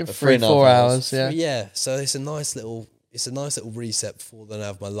 It's good for 3.5 3-4 hours. hours. Yeah. Yeah. So it's a nice little reset before then I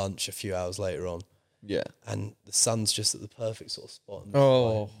have my lunch a few hours later on, Yeah. and the sun's just at the perfect sort of spot.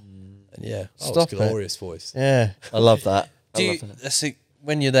 Oh. And yeah, Stop it's glorious, boys. Yeah. I love that. Do you, that's it,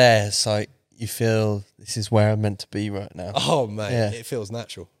 when you're there, it's like you feel this is where I'm meant to be right now. Oh mate, Yeah. it feels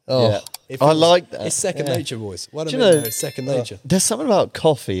natural. Oh. Yeah. It I feels- like that. It's second nature, boys. What Do I you mean know- there is second nature. There's something about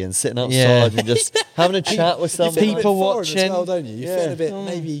coffee and sitting outside Yeah. and just having a chat with You someone. feel a bit People foreign watching. as well, don't you? You Yeah. feel a bit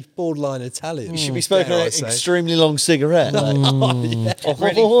maybe borderline Italian. You should be smoking dare I an say. extremely long cigarette. Like,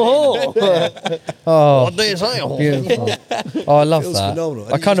 Oh, what do you say? beautiful. Oh, I love Feels that. phenomenal.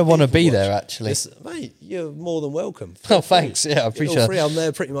 And I you kind of just want to people be watch. there, actually. Listen, mate, you're more than welcome. Oh, thanks. Yeah, I appreciate Feel it. free. I'm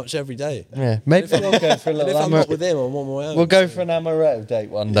there pretty much every day. Yeah, maybe we'll go for a And little if I'm not with him, I'm on my own. We'll go so- for an amaretto date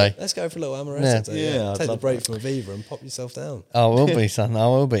one day. Let's go for a little Yeah. amaretto. day, Yeah, I'd Take the love break from Aviva and pop yourself down. I will be, son. I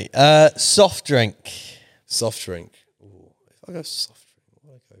will be. Soft drink. Soft drink. Ooh, if I go soft drink, what do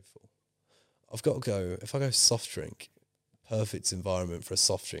I go for? I've got to go. If I go soft drink, perfect environment for a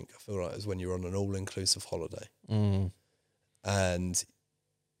soft drink. I feel like is when you're on an all-inclusive holiday and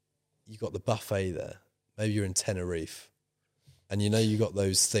you got the buffet there. Maybe you're in Tenerife, and you know you got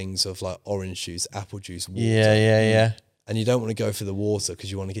those things of like orange juice, apple juice, water. Yeah. And you don't want to go for the water because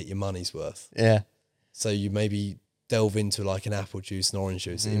you want to get your money's worth. Yeah. So you maybe delve into like an apple juice and orange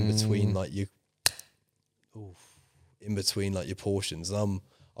juice in between like your portions. And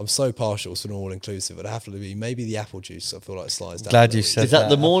I'm so partial to an all inclusive. It'd have to be maybe the apple juice. I feel like slides down. Glad a you little said bit. Is that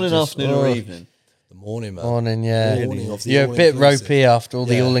the morning, Apple juice. afternoon, or Oh. evening? The morning, man. Morning, yeah. Morning of the You're a bit all-inclusive. ropey after all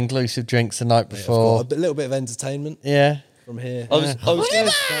the Yeah. all-inclusive drinks the night Mate, I've before. got a little bit of entertainment Yeah. from here. I was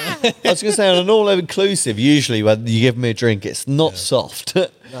going to say on an all-inclusive, usually when you give me a drink, it's not soft.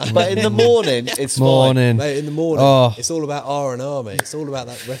 But in the morning, it's Morning. Mate, in the morning, Oh. it's all about R&R, mate. It's all about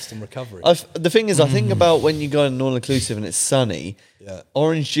that rest and recovery. fine. The thing is, I think about when you go on an all-inclusive and it's sunny, Yeah.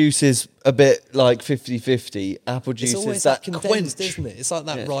 orange juice is a bit like 50-50. Apple juice It's is always that condensed, quench. isn't it? It's like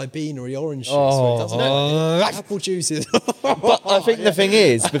that Ribena orange juice. Oh. Where it doesn't apple juice is. But I think the thing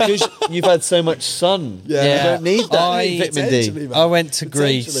is, because you've had so much sun, you don't need that vitamin D. Potentially, man. I went to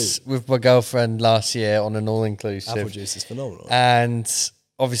Greece Potentially. with my girlfriend last year on an all-inclusive. Apple juice is phenomenal. And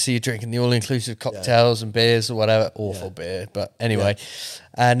obviously you're drinking the all-inclusive cocktails and beers or whatever. Awful beer, but anyway.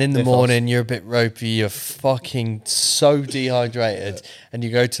 And in the morning you're a bit ropey, you're fucking so dehydrated, and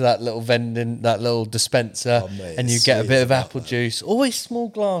you go to that little vending, that little dispenser, mate, and you it's get a sweet bit as of that, apple man. juice. Always small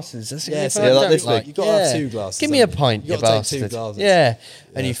glasses. That's Yeah, if so I like don't this big. You gotta have 2 glasses, Give me a haven't you? pint, You you gotta take 2 bastard. glasses. Yeah.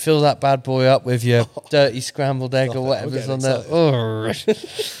 And you fill that bad boy up with your dirty scrambled egg Stop or it, I'm whatever's getting on there. excited.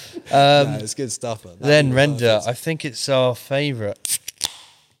 Oh. Yeah, it's good stuff, man. Then render. I think it's our favourite.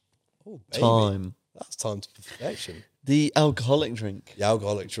 Oh, baby. Time. That's time to perfection. The alcoholic drink. The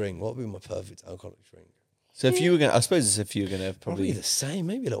alcoholic drink. What would be my perfect alcoholic drink? So if you were going to, I suppose it's if you were going to Probably probably, the same.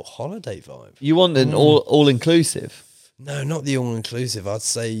 Maybe a little holiday vibe. you want an all-inclusive. No, not the all-inclusive. I'd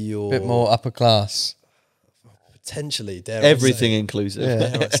say you're A bit more upper class. potentially dare Everything I say, inclusive.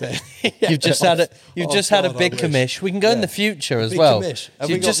 dare I say. You've just had a Oh, just had a God, I big wish. commish. We can go in Yeah. the future as Big well. commish. So Have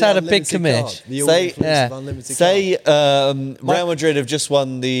we you've got just the had a big unlimited card? commish. The Say- all-inclusive yeah. unlimited Say card. Real Madrid have just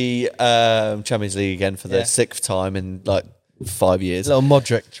won the Champions League again for the Yeah. 6th time in like 5 years. Little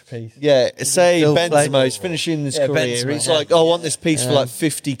Modric piece. Yeah, say Still play- Benzema's finishing his Yeah, career. Benzema, He's yeah. like, oh, I want this piece for like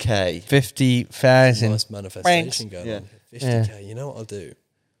 50k. 50,000. Nice manifestation going Yeah. on. 50k. You know what I'll do?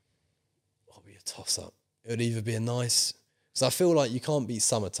 I'll be a toss-up. It would either be a nice So I feel like you can't beat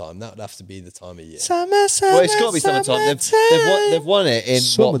summertime. That would have to be the time of year. Summer, Well, it's got to be summertime. They've won it in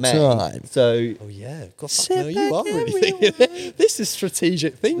what, May? Summertime. So Oh yeah, God, fuck, no, you are really thinking. This is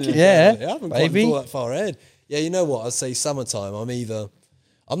strategic thinking. Yeah, I haven't baby. quite thought that far ahead. Yeah, you know what? I'd say summertime.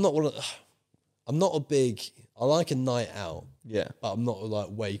 I'm not a big. I like a night out. yeah. But I'm not like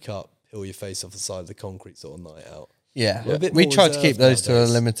wake up, peel your face off the side of the concrete sort of night out. Yeah, We're a bit we more try to keep reserved those to a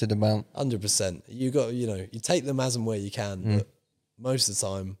nowadays. limited amount. 100%. You got, you take them as and where you can, but most of the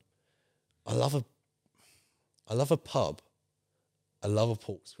time, I love a pub. I love a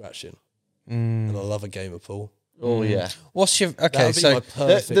pork scratching, and I love a game of pool. Oh yeah. What's your okay? That'd be So my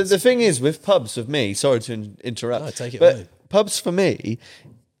perfect. The thing is with pubs, with me, sorry to interrupt. No, take it but away. pubs for me,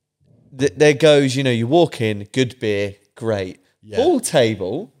 there goes, you walk in, good beer, great. Yeah. Pool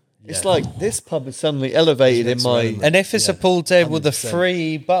table, it's like this pub is suddenly elevated in Next my... round. and if it's a pool table with a 100%.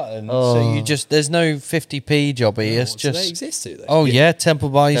 free button, so you just there's no 50p jobby. It's Do they just exist, do they? oh yeah, Temple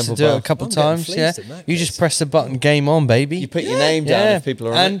Bar used Temple to do it Bar. a couple I'm getting times. fleeced Yeah, in that you case. just press the button, game on, baby. You put your name down if people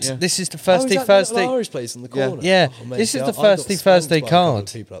are on and it. Yeah. this is the Oh, Thirsty is that Thursday. the Irish place in the corner? Yeah. Oh, mate, This is see, the I got Thirsty spanked Thursday by a couple of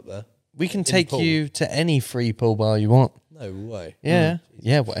card. People up there. We can In take pool. you to any free pool bar you want. No way. Yeah,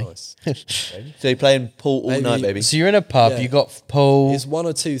 yeah, way. Nice. So you're playing pool all Maybe- night, baby. So you're in a pub, Yeah. you got pool. It's one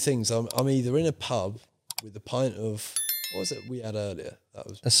or two things. I'm either in a pub with a pint of what was it we had earlier? That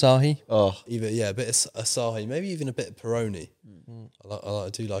was Asahi. Oh, either a bit of Asahi, maybe even a bit of Peroni. I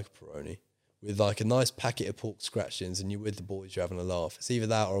do like a Peroni with like a nice packet of pork scratchings, and you're with the boys, you're having a laugh. It's either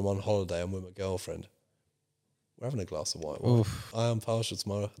that or I'm on holiday. I'm with my girlfriend. We're having a glass of white wine. I am partial to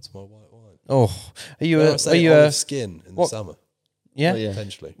my white wine. Oh, are you Dare I a? say Are you olive a? skin in what- the summer? Yeah? yeah.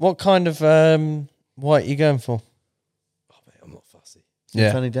 Potentially. What kind of white are you going for? Oh mate, I'm not fussy.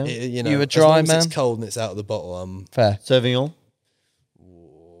 Yeah, Fanny down. You a as dry long as man? it's cold and it's out of the bottle. I'm fair. Sauvignon.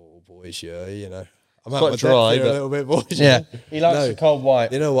 oh boys, yeah, I'm Quite out my dry, depth here but- a little bit, boys. Yeah, he likes No. a cold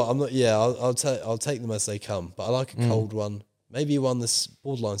white. You know what? I'm not. Yeah, I'll take them as they come. But I like a cold one. Maybe one that's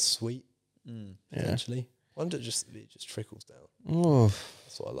borderline sweet. Potentially. One that just trickles down. Ooh,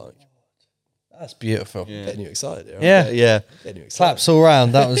 That's what I like. that's beautiful. Getting you excited. Here, Yeah. Yeah. Getting you excited. Claps all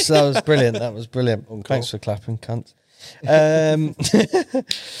round. That was brilliant. That was brilliant. Encore. Thanks for clapping, cunt.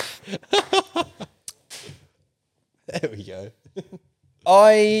 There we go.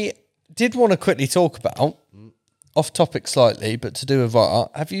 I did want to quickly talk about, off topic slightly, but to do with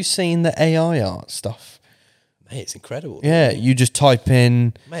art. Have you seen the AI art stuff? Mate, it's incredible. Yeah, you just type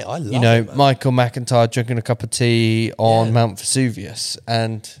in, Mate, I love you know, it, man. Michael McIntyre drinking a cup of tea on Yeah. Mount Vesuvius,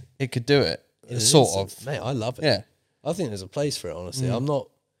 and it could do it. In an Sort instant. of. Mate, I love it. Yeah. I think there's a place for it, honestly. I'm not.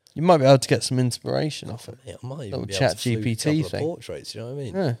 You might be able to get some inspiration off it. Mate, I might even Little be able to flute a ChatGPT couple of thing. portraits, you know what I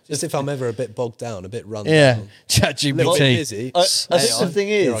mean? Yeah. Just if I'm ever a bit bogged down, a bit run Yeah, down. Little bit ChatGPT. busy. I think the thing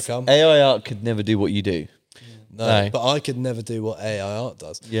Here I is, come. AI art could never do what you do. No, No. but I could never do what AI art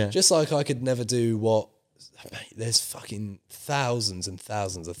does. Yeah. Just like I could never do what. Mate, there's fucking thousands and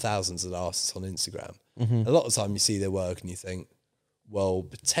thousands of artists on Instagram. Mm-hmm. A lot of time you see their work and you think, well,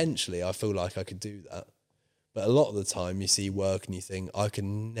 potentially I feel like I could do that. But a lot of the time you see work and you think, I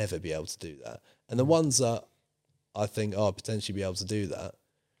can never be able to do that. And the ones that I think, oh, I'll potentially be able to do that,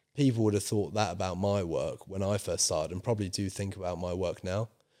 people would have thought that about my work when I first started and probably do think about my work now.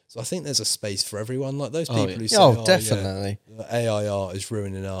 So I think there's a space for everyone. Like those people yeah. who say, Oh, definitely. Yeah, AI art is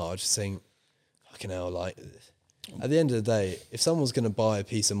ruining art. I just think, fucking hell, like, at the end of the day, if someone's going to buy a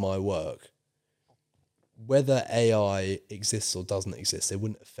piece of my work, whether AI exists or doesn't exist, it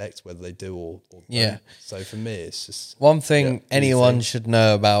wouldn't affect whether they do or don't. Yeah. So for me, it's just One thing anyone thing. should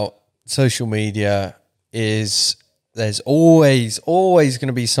know about social media is there's always going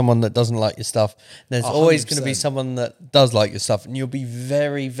to be someone that doesn't like your stuff. There's always going to be 100%. someone that does like your stuff, and you'll be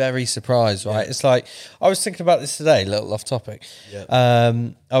very, very surprised, right? It's like, I was thinking about this today, a little off topic. Yeah.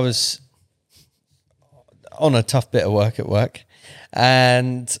 I was on a tough bit of work at work,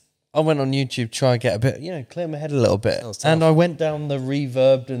 and I went on YouTube to try and get a bit, clear my head a little bit. was tough. And I went down the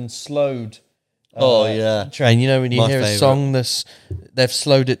reverbed and slowed Oh, yeah. train. You know, when you My hear a favourite. song they've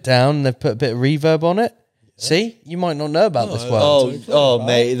slowed it down and they've put a bit of reverb on it. See, you might not know about this one.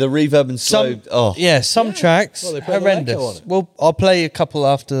 Mate, the reverb and slow. Some tracks Well, they put an horrendous. echo on it. Well, I'll play a couple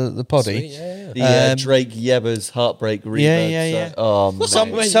after the poddy. Sweet, yeah. The Drake Yebba's Heartbreak reverb. yeah. Oh, mate.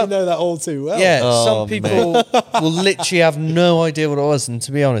 Some- Mate, you know that all too well. Yeah, Oh, some people will literally have no idea what it was, and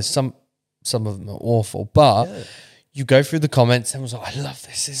to be honest, some of them are awful. But you go through the comments and was like, "I love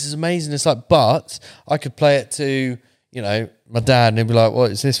this. This is amazing." It's like, but I could play it to my dad, and he'd be like,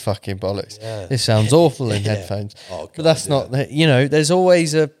 "What is this fucking bollocks? This sounds awful in headphones." Oh, but that's not. There's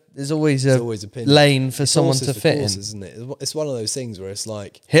always a there's always a opinions. lane for someone Horses to for fit in. courses, isn't it? It's one of those things where it's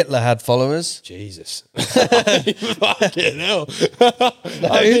like, Hitler had followers. Jesus. Fucking hell.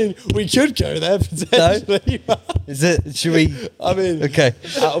 I mean, we could go there potentially. Is it? Should we? I mean, Okay.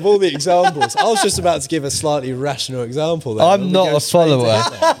 out of all the examples, I was just about to give a slightly rational example there. I'm not a follower.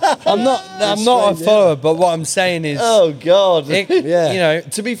 I'm not a straight, follower. But what I'm saying is, Oh God! Yeah. you know,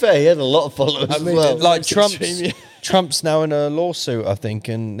 To be fair, he had a lot of followers as mean, well. like most Trump's extreme, yeah. Trump's now in a lawsuit, I think,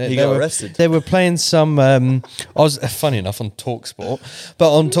 and He they got were, arrested. They were playing some. I was funny enough on Talksport,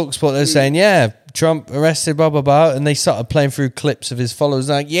 but on Talksport they're saying, yeah, Trump arrested, blah blah blah, and they started playing through clips of his followers,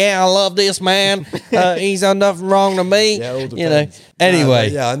 like, yeah, I love this man. He's done nothing wrong to me. Yeah, all you know. depends. Anyway,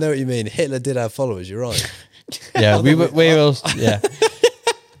 Yeah, I know what you mean. Hitler did have followers. You're right. yeah, we will. Yeah.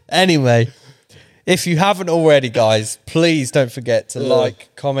 Anyway. If you haven't already, guys, please don't forget to like,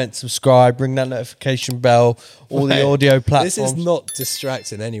 comment, subscribe, ring that notification bell, all the audio platforms. This is not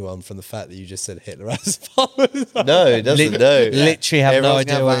distracting anyone from the fact that you just said Hitler has followers. No, it doesn't. No, Literally have no Everyone's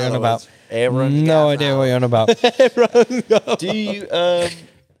idea got what you're on about. followers. Everyone's No got idea what you're on about. Do you?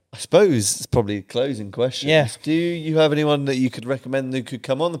 I suppose it's probably a closing question. Yeah. Do you have anyone that you could recommend that could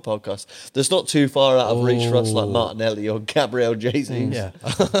come on the podcast that's not too far out of reach for us, like Martinelli or Gabriel Jesus? Yeah.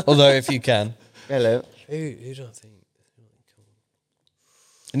 Although, if you can. Hello. Who do I think?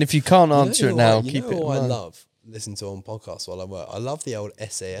 And if you can't answer it now, You keep know it in who I mind. love listening to on podcasts while I work? I love the old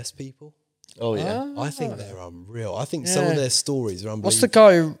SAS people. Oh yeah. I think they're unreal. I think some of their stories are unbelievable. What's the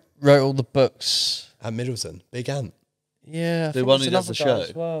guy who wrote all the books? At Middleton, Big Ant. Yeah. I The think one there's who does the another guy show.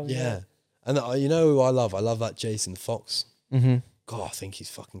 as well, Yeah. And you know who I love? I love that Jason Fox. Mm-hmm. God, I think he's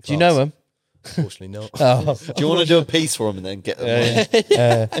fucking class. Do you know him? Unfortunately not. Oh. Do you want to do a piece for him and then get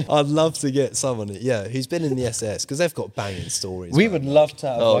them? I'd love to get someone, who's been in the SAS, because they've got banging stories. We man. would love to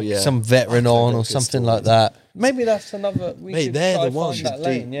have Oh, like, yeah. some veteran Oh, on they've or got good something like stories. that. Maybe that's another. We Mate, should they're try the and ones. find that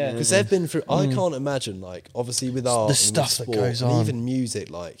lane, yeah. Because they've been through. I can't imagine, like, obviously with art, the and stuff that with sport, goes and on. even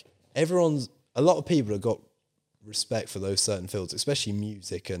music. Like, a lot of people have got respect for those certain fields, especially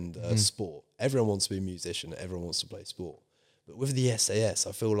music and sport. Everyone wants to be a musician. Everyone wants to play sport. But with the SAS,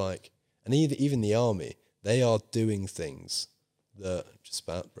 I feel like, and even the army, they are doing things that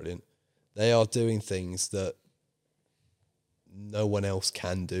brilliant. They are doing things that no one else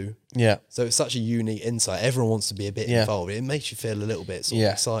can do. Yeah. So it's such a unique insight. Everyone wants to be a bit Yeah. involved. It makes you feel a little bit sort of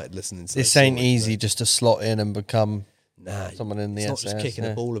Yeah. excited listening to This those ain't stories, easy just to slot in and become Nah, someone in the it's not SAS. just kicking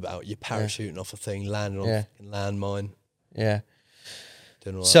yeah. a ball about. You're parachuting off a thing, landing on Yeah. a fucking landmine, Yeah.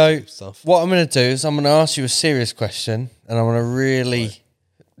 doing all that So sort of stuff. what I'm going to do is I'm going to ask you a serious question, and I'm going to really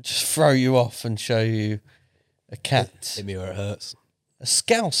just throw you off and show you a cat, Hit me where it hurts. a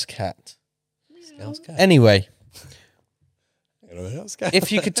Scouse cat. Scouse cat. Anyway, You know what else, cat?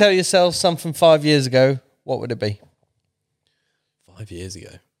 if you could tell yourself something 5 years ago, what would it be? 5 years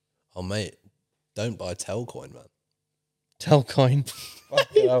ago, oh mate, don't buy Telcoin, man. Telcoin.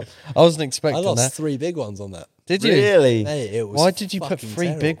 Fucking hell. I wasn't I expecting lost that. 3 big ones on that. Did you? Really? Mate, it was Why did you put fucking 3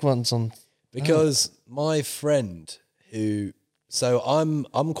 terrible. big ones on? Because my friend so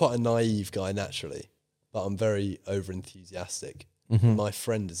I'm quite a naive guy naturally, but I'm very over enthusiastic. My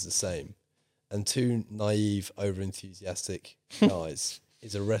friend is the same. And 2 naive, over enthusiastic guys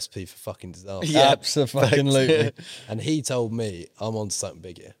is a recipe for fucking disaster. Yeah. Absolutely. And he told me I'm on something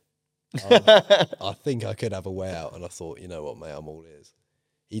big here. I think I could have a way out. And I thought, you know what, mate, I'm all ears.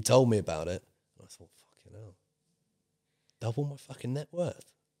 He told me about it. And I thought, fucking hell. Double my fucking net worth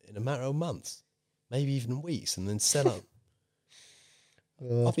in a matter of months, maybe even weeks, and then sell up.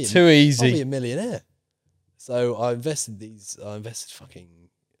 I'll be Too I'll easy. be a millionaire. So I invested fucking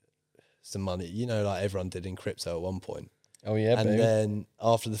some money, like everyone did in crypto at one point. Oh yeah, And baby. then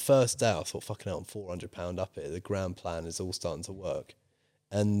after the first day, I thought, fucking hell, I'm £400 up it. The grand plan is all starting to work.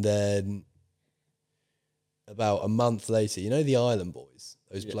 And then about a month later, the Island Boys,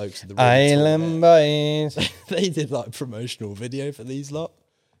 those blokes with the really tall Island hair, boys. they did like a promotional video for these lot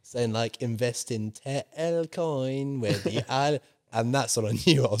saying like invest in Telcoin where the island. And that's when I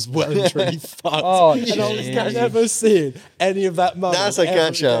knew I was well and truly fucked. Oh, and I was jeez. never seeing any of that money. That's a ever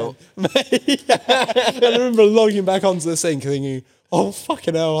cash out. again. And I remember logging back onto the thing thinking, oh,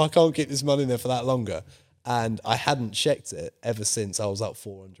 fucking hell, I can't keep this money in there for that longer. And I hadn't checked it ever since I was up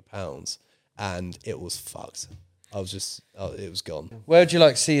 £400. And it was fucked. It was gone. Where would you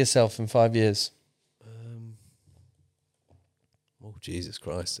like to see yourself in 5 years? Oh, Jesus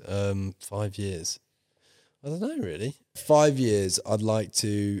Christ. 5 years. I don't know, really. 5 years, I'd like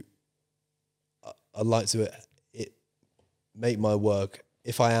to make my work,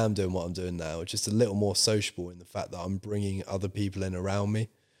 if I am doing what I'm doing now, just a little more sociable in the fact that I'm bringing other people in around me.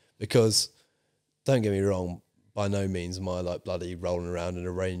 Because, don't get me wrong, by no means am I like bloody rolling around in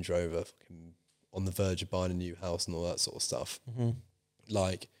a Range Rover, fucking on the verge of buying a new house and all that sort of stuff.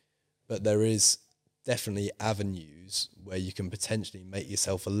 Like, but there is definitely avenues where you can potentially make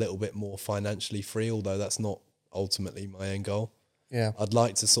yourself a little bit more financially free, although that's not ultimately my end goal. Yeah. I'd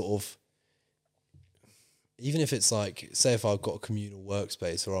like to sort of, even if it's like, say if I've got a communal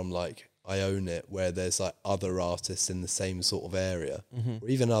workspace where I'm like, I own it, where there's like other artists in the same sort of area, or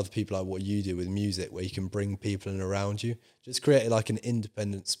even other people like what you do with music, where you can bring people in around you, just create like an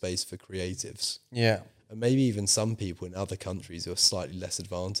independent space for creatives. Yeah. And maybe even some people in other countries who are slightly less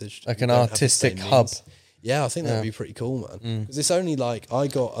advantaged. Like who an don't have the artistic same hub. means. Yeah, I think that'd be pretty cool, man. Because it's only like, I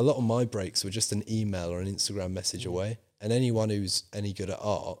got a lot of my breaks were just an email or an Instagram message away. And anyone who's any good at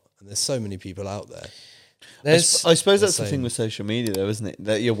art, and there's so many people out there, I suppose that's the same. thing with social media, though, isn't it?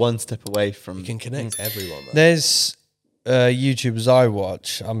 That you're one step away from. you can connect everyone, man. There's YouTubers I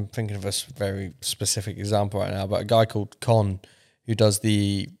watch. I'm thinking of a very specific example right now, but a guy called Conor who does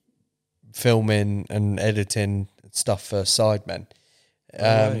the filming and editing stuff for Sidemen.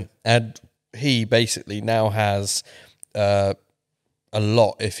 And he basically now has a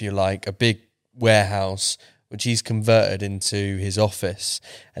lot, if you like, a big warehouse, which he's converted into his office.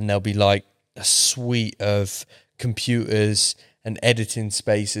 And there'll be like a suite of computers and editing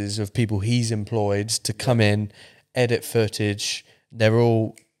spaces of people he's employed to come in, edit footage. They're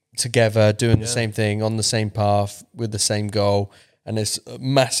all together doing the same thing on the same path with the same goal. And it's a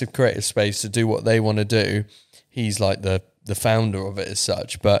massive creative space to do what they want to do. He's like the founder of it as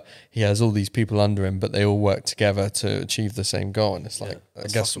such, but he has all these people under him, but they all work together to achieve the same goal. And it's like, I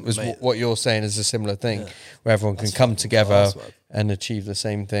guess what you're saying is a similar thing where everyone can come together and achieve the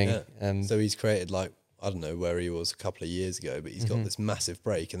same thing. Yeah. And so he's created like, I don't know where he was a couple of years ago, but he's got this massive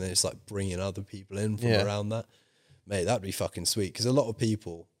break, and then it's like bringing other people in from around that. Mate, that'd be fucking sweet, because a lot of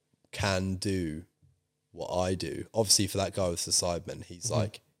people can do what I do. Obviously, for that guy with the Sidemen, he's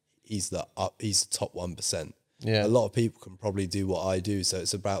like, he's the top 1%. Yeah. A lot of people can probably do what I do, so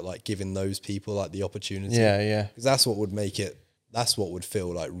it's about like giving those people like the opportunity. Yeah. Because that's what would make it. That's what would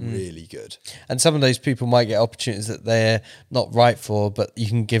feel like really good. And some of those people might get opportunities that they're not right for, but you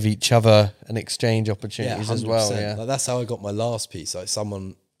can give each other and exchange opportunities as well. 100%. Yeah. Like, that's how I got my last piece. Like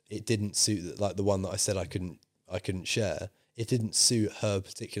someone, it didn't suit, like the one that I said I couldn't share. It didn't suit her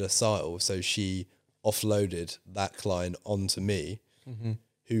particular style, so she offloaded that client onto me,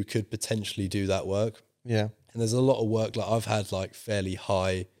 who could potentially do that work. Yeah. And there's a lot of work, like I've had like fairly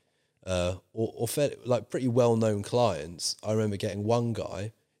high or fairly, like pretty well-known clients. I remember getting one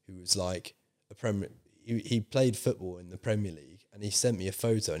guy who was like he played football in the Premier League, and he sent me a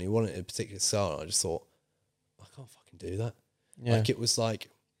photo and he wanted a particular style, and I just thought, I can't fucking do that. Yeah. Like it was like,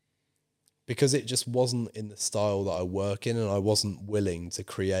 because it just wasn't in the style that I work in, and I wasn't willing to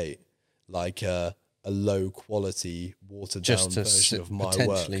create like a low quality watered down version of my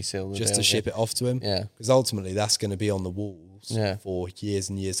work just to ship it off to him. Yeah. Because ultimately that's going to be on the walls Yeah. for years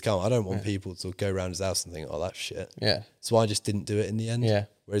and years to come. I don't want people to go around his house and think, oh, that's shit. Yeah. So I just didn't do it in the end. Yeah.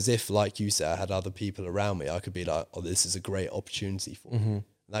 Whereas if, like you said, I had other people around me, I could be like, oh, this is a great opportunity for me. And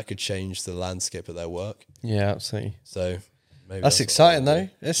that could change the landscape of their work. Yeah, absolutely. So maybe That's what exciting I'll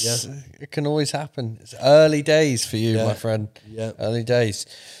though. do. It can always happen. It's early days for you, my friend. Yeah. Early days.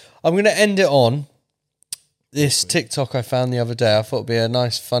 I'm going to end it on this TikTok I found the other day. I thought it'd be a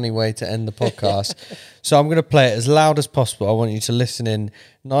nice, funny way to end the podcast. So I'm going to play it as loud as possible. I want you to listen in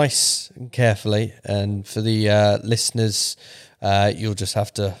nice and carefully. And for the listeners, you'll just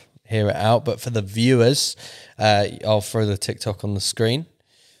have to hear it out. But for the viewers, I'll throw the TikTok on the screen.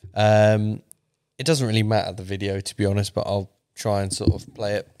 It doesn't really matter, the video, to be honest, but I'll try and sort of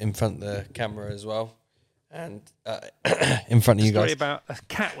play it in front of the camera as well. And in front of you guys. Story about a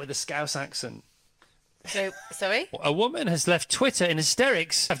cat with a Scouse accent. So, sorry? A woman has left Twitter in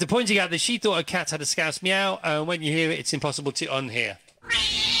hysterics after pointing out that she thought a cat had a Scouse meow, and when you hear it, it's impossible to unhear.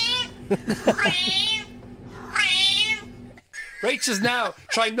 Rachel's now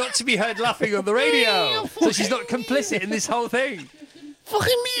trying not to be heard laughing on the radio, so she's not complicit in this whole thing.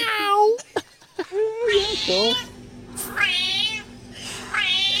 Fucking meow! Fucking meow!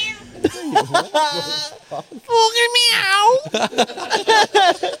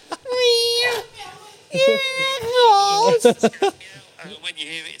 When you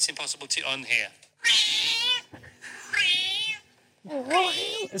hear it, it's impossible to unhear.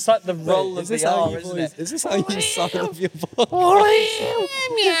 It's like the roll of the R, isn't it? Is this how you sign off your voice?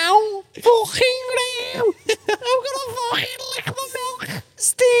 Meow! Fucking meow! I'm gonna fucking lick my milk!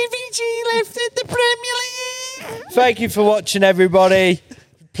 Stevie G left in the Premier League! Thank you for watching, everybody.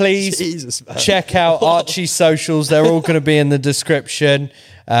 please Jesus, man. check out Archie's socials. They're all going to be in the description.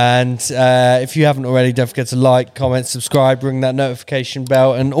 And if you haven't already, don't forget to like, comment, subscribe, ring that notification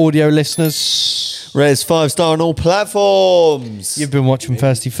bell. And audio listeners, Rate us 5-star on all platforms. you've been watching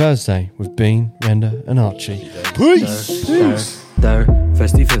Thirsty Thursday with Bean, Render, and Archie. Peace.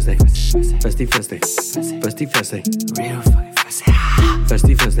 Thirsty Thursday. Thirsty Thursday. Thirsty Thursday. Real fucking Thursday.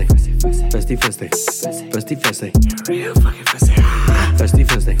 Thirsty Thursday. Thirsty Thursday. Thirsty Thursday. Real fucking Thursday. Thirsty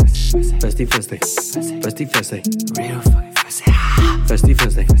Thursday. Thirsty Thursday. Thirsty Thursday. Real fucking Thursday. Thirsty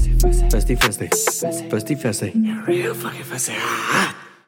Thursday. Thirsty Thursday. Thirsty Thursday. Real fucking Thursday.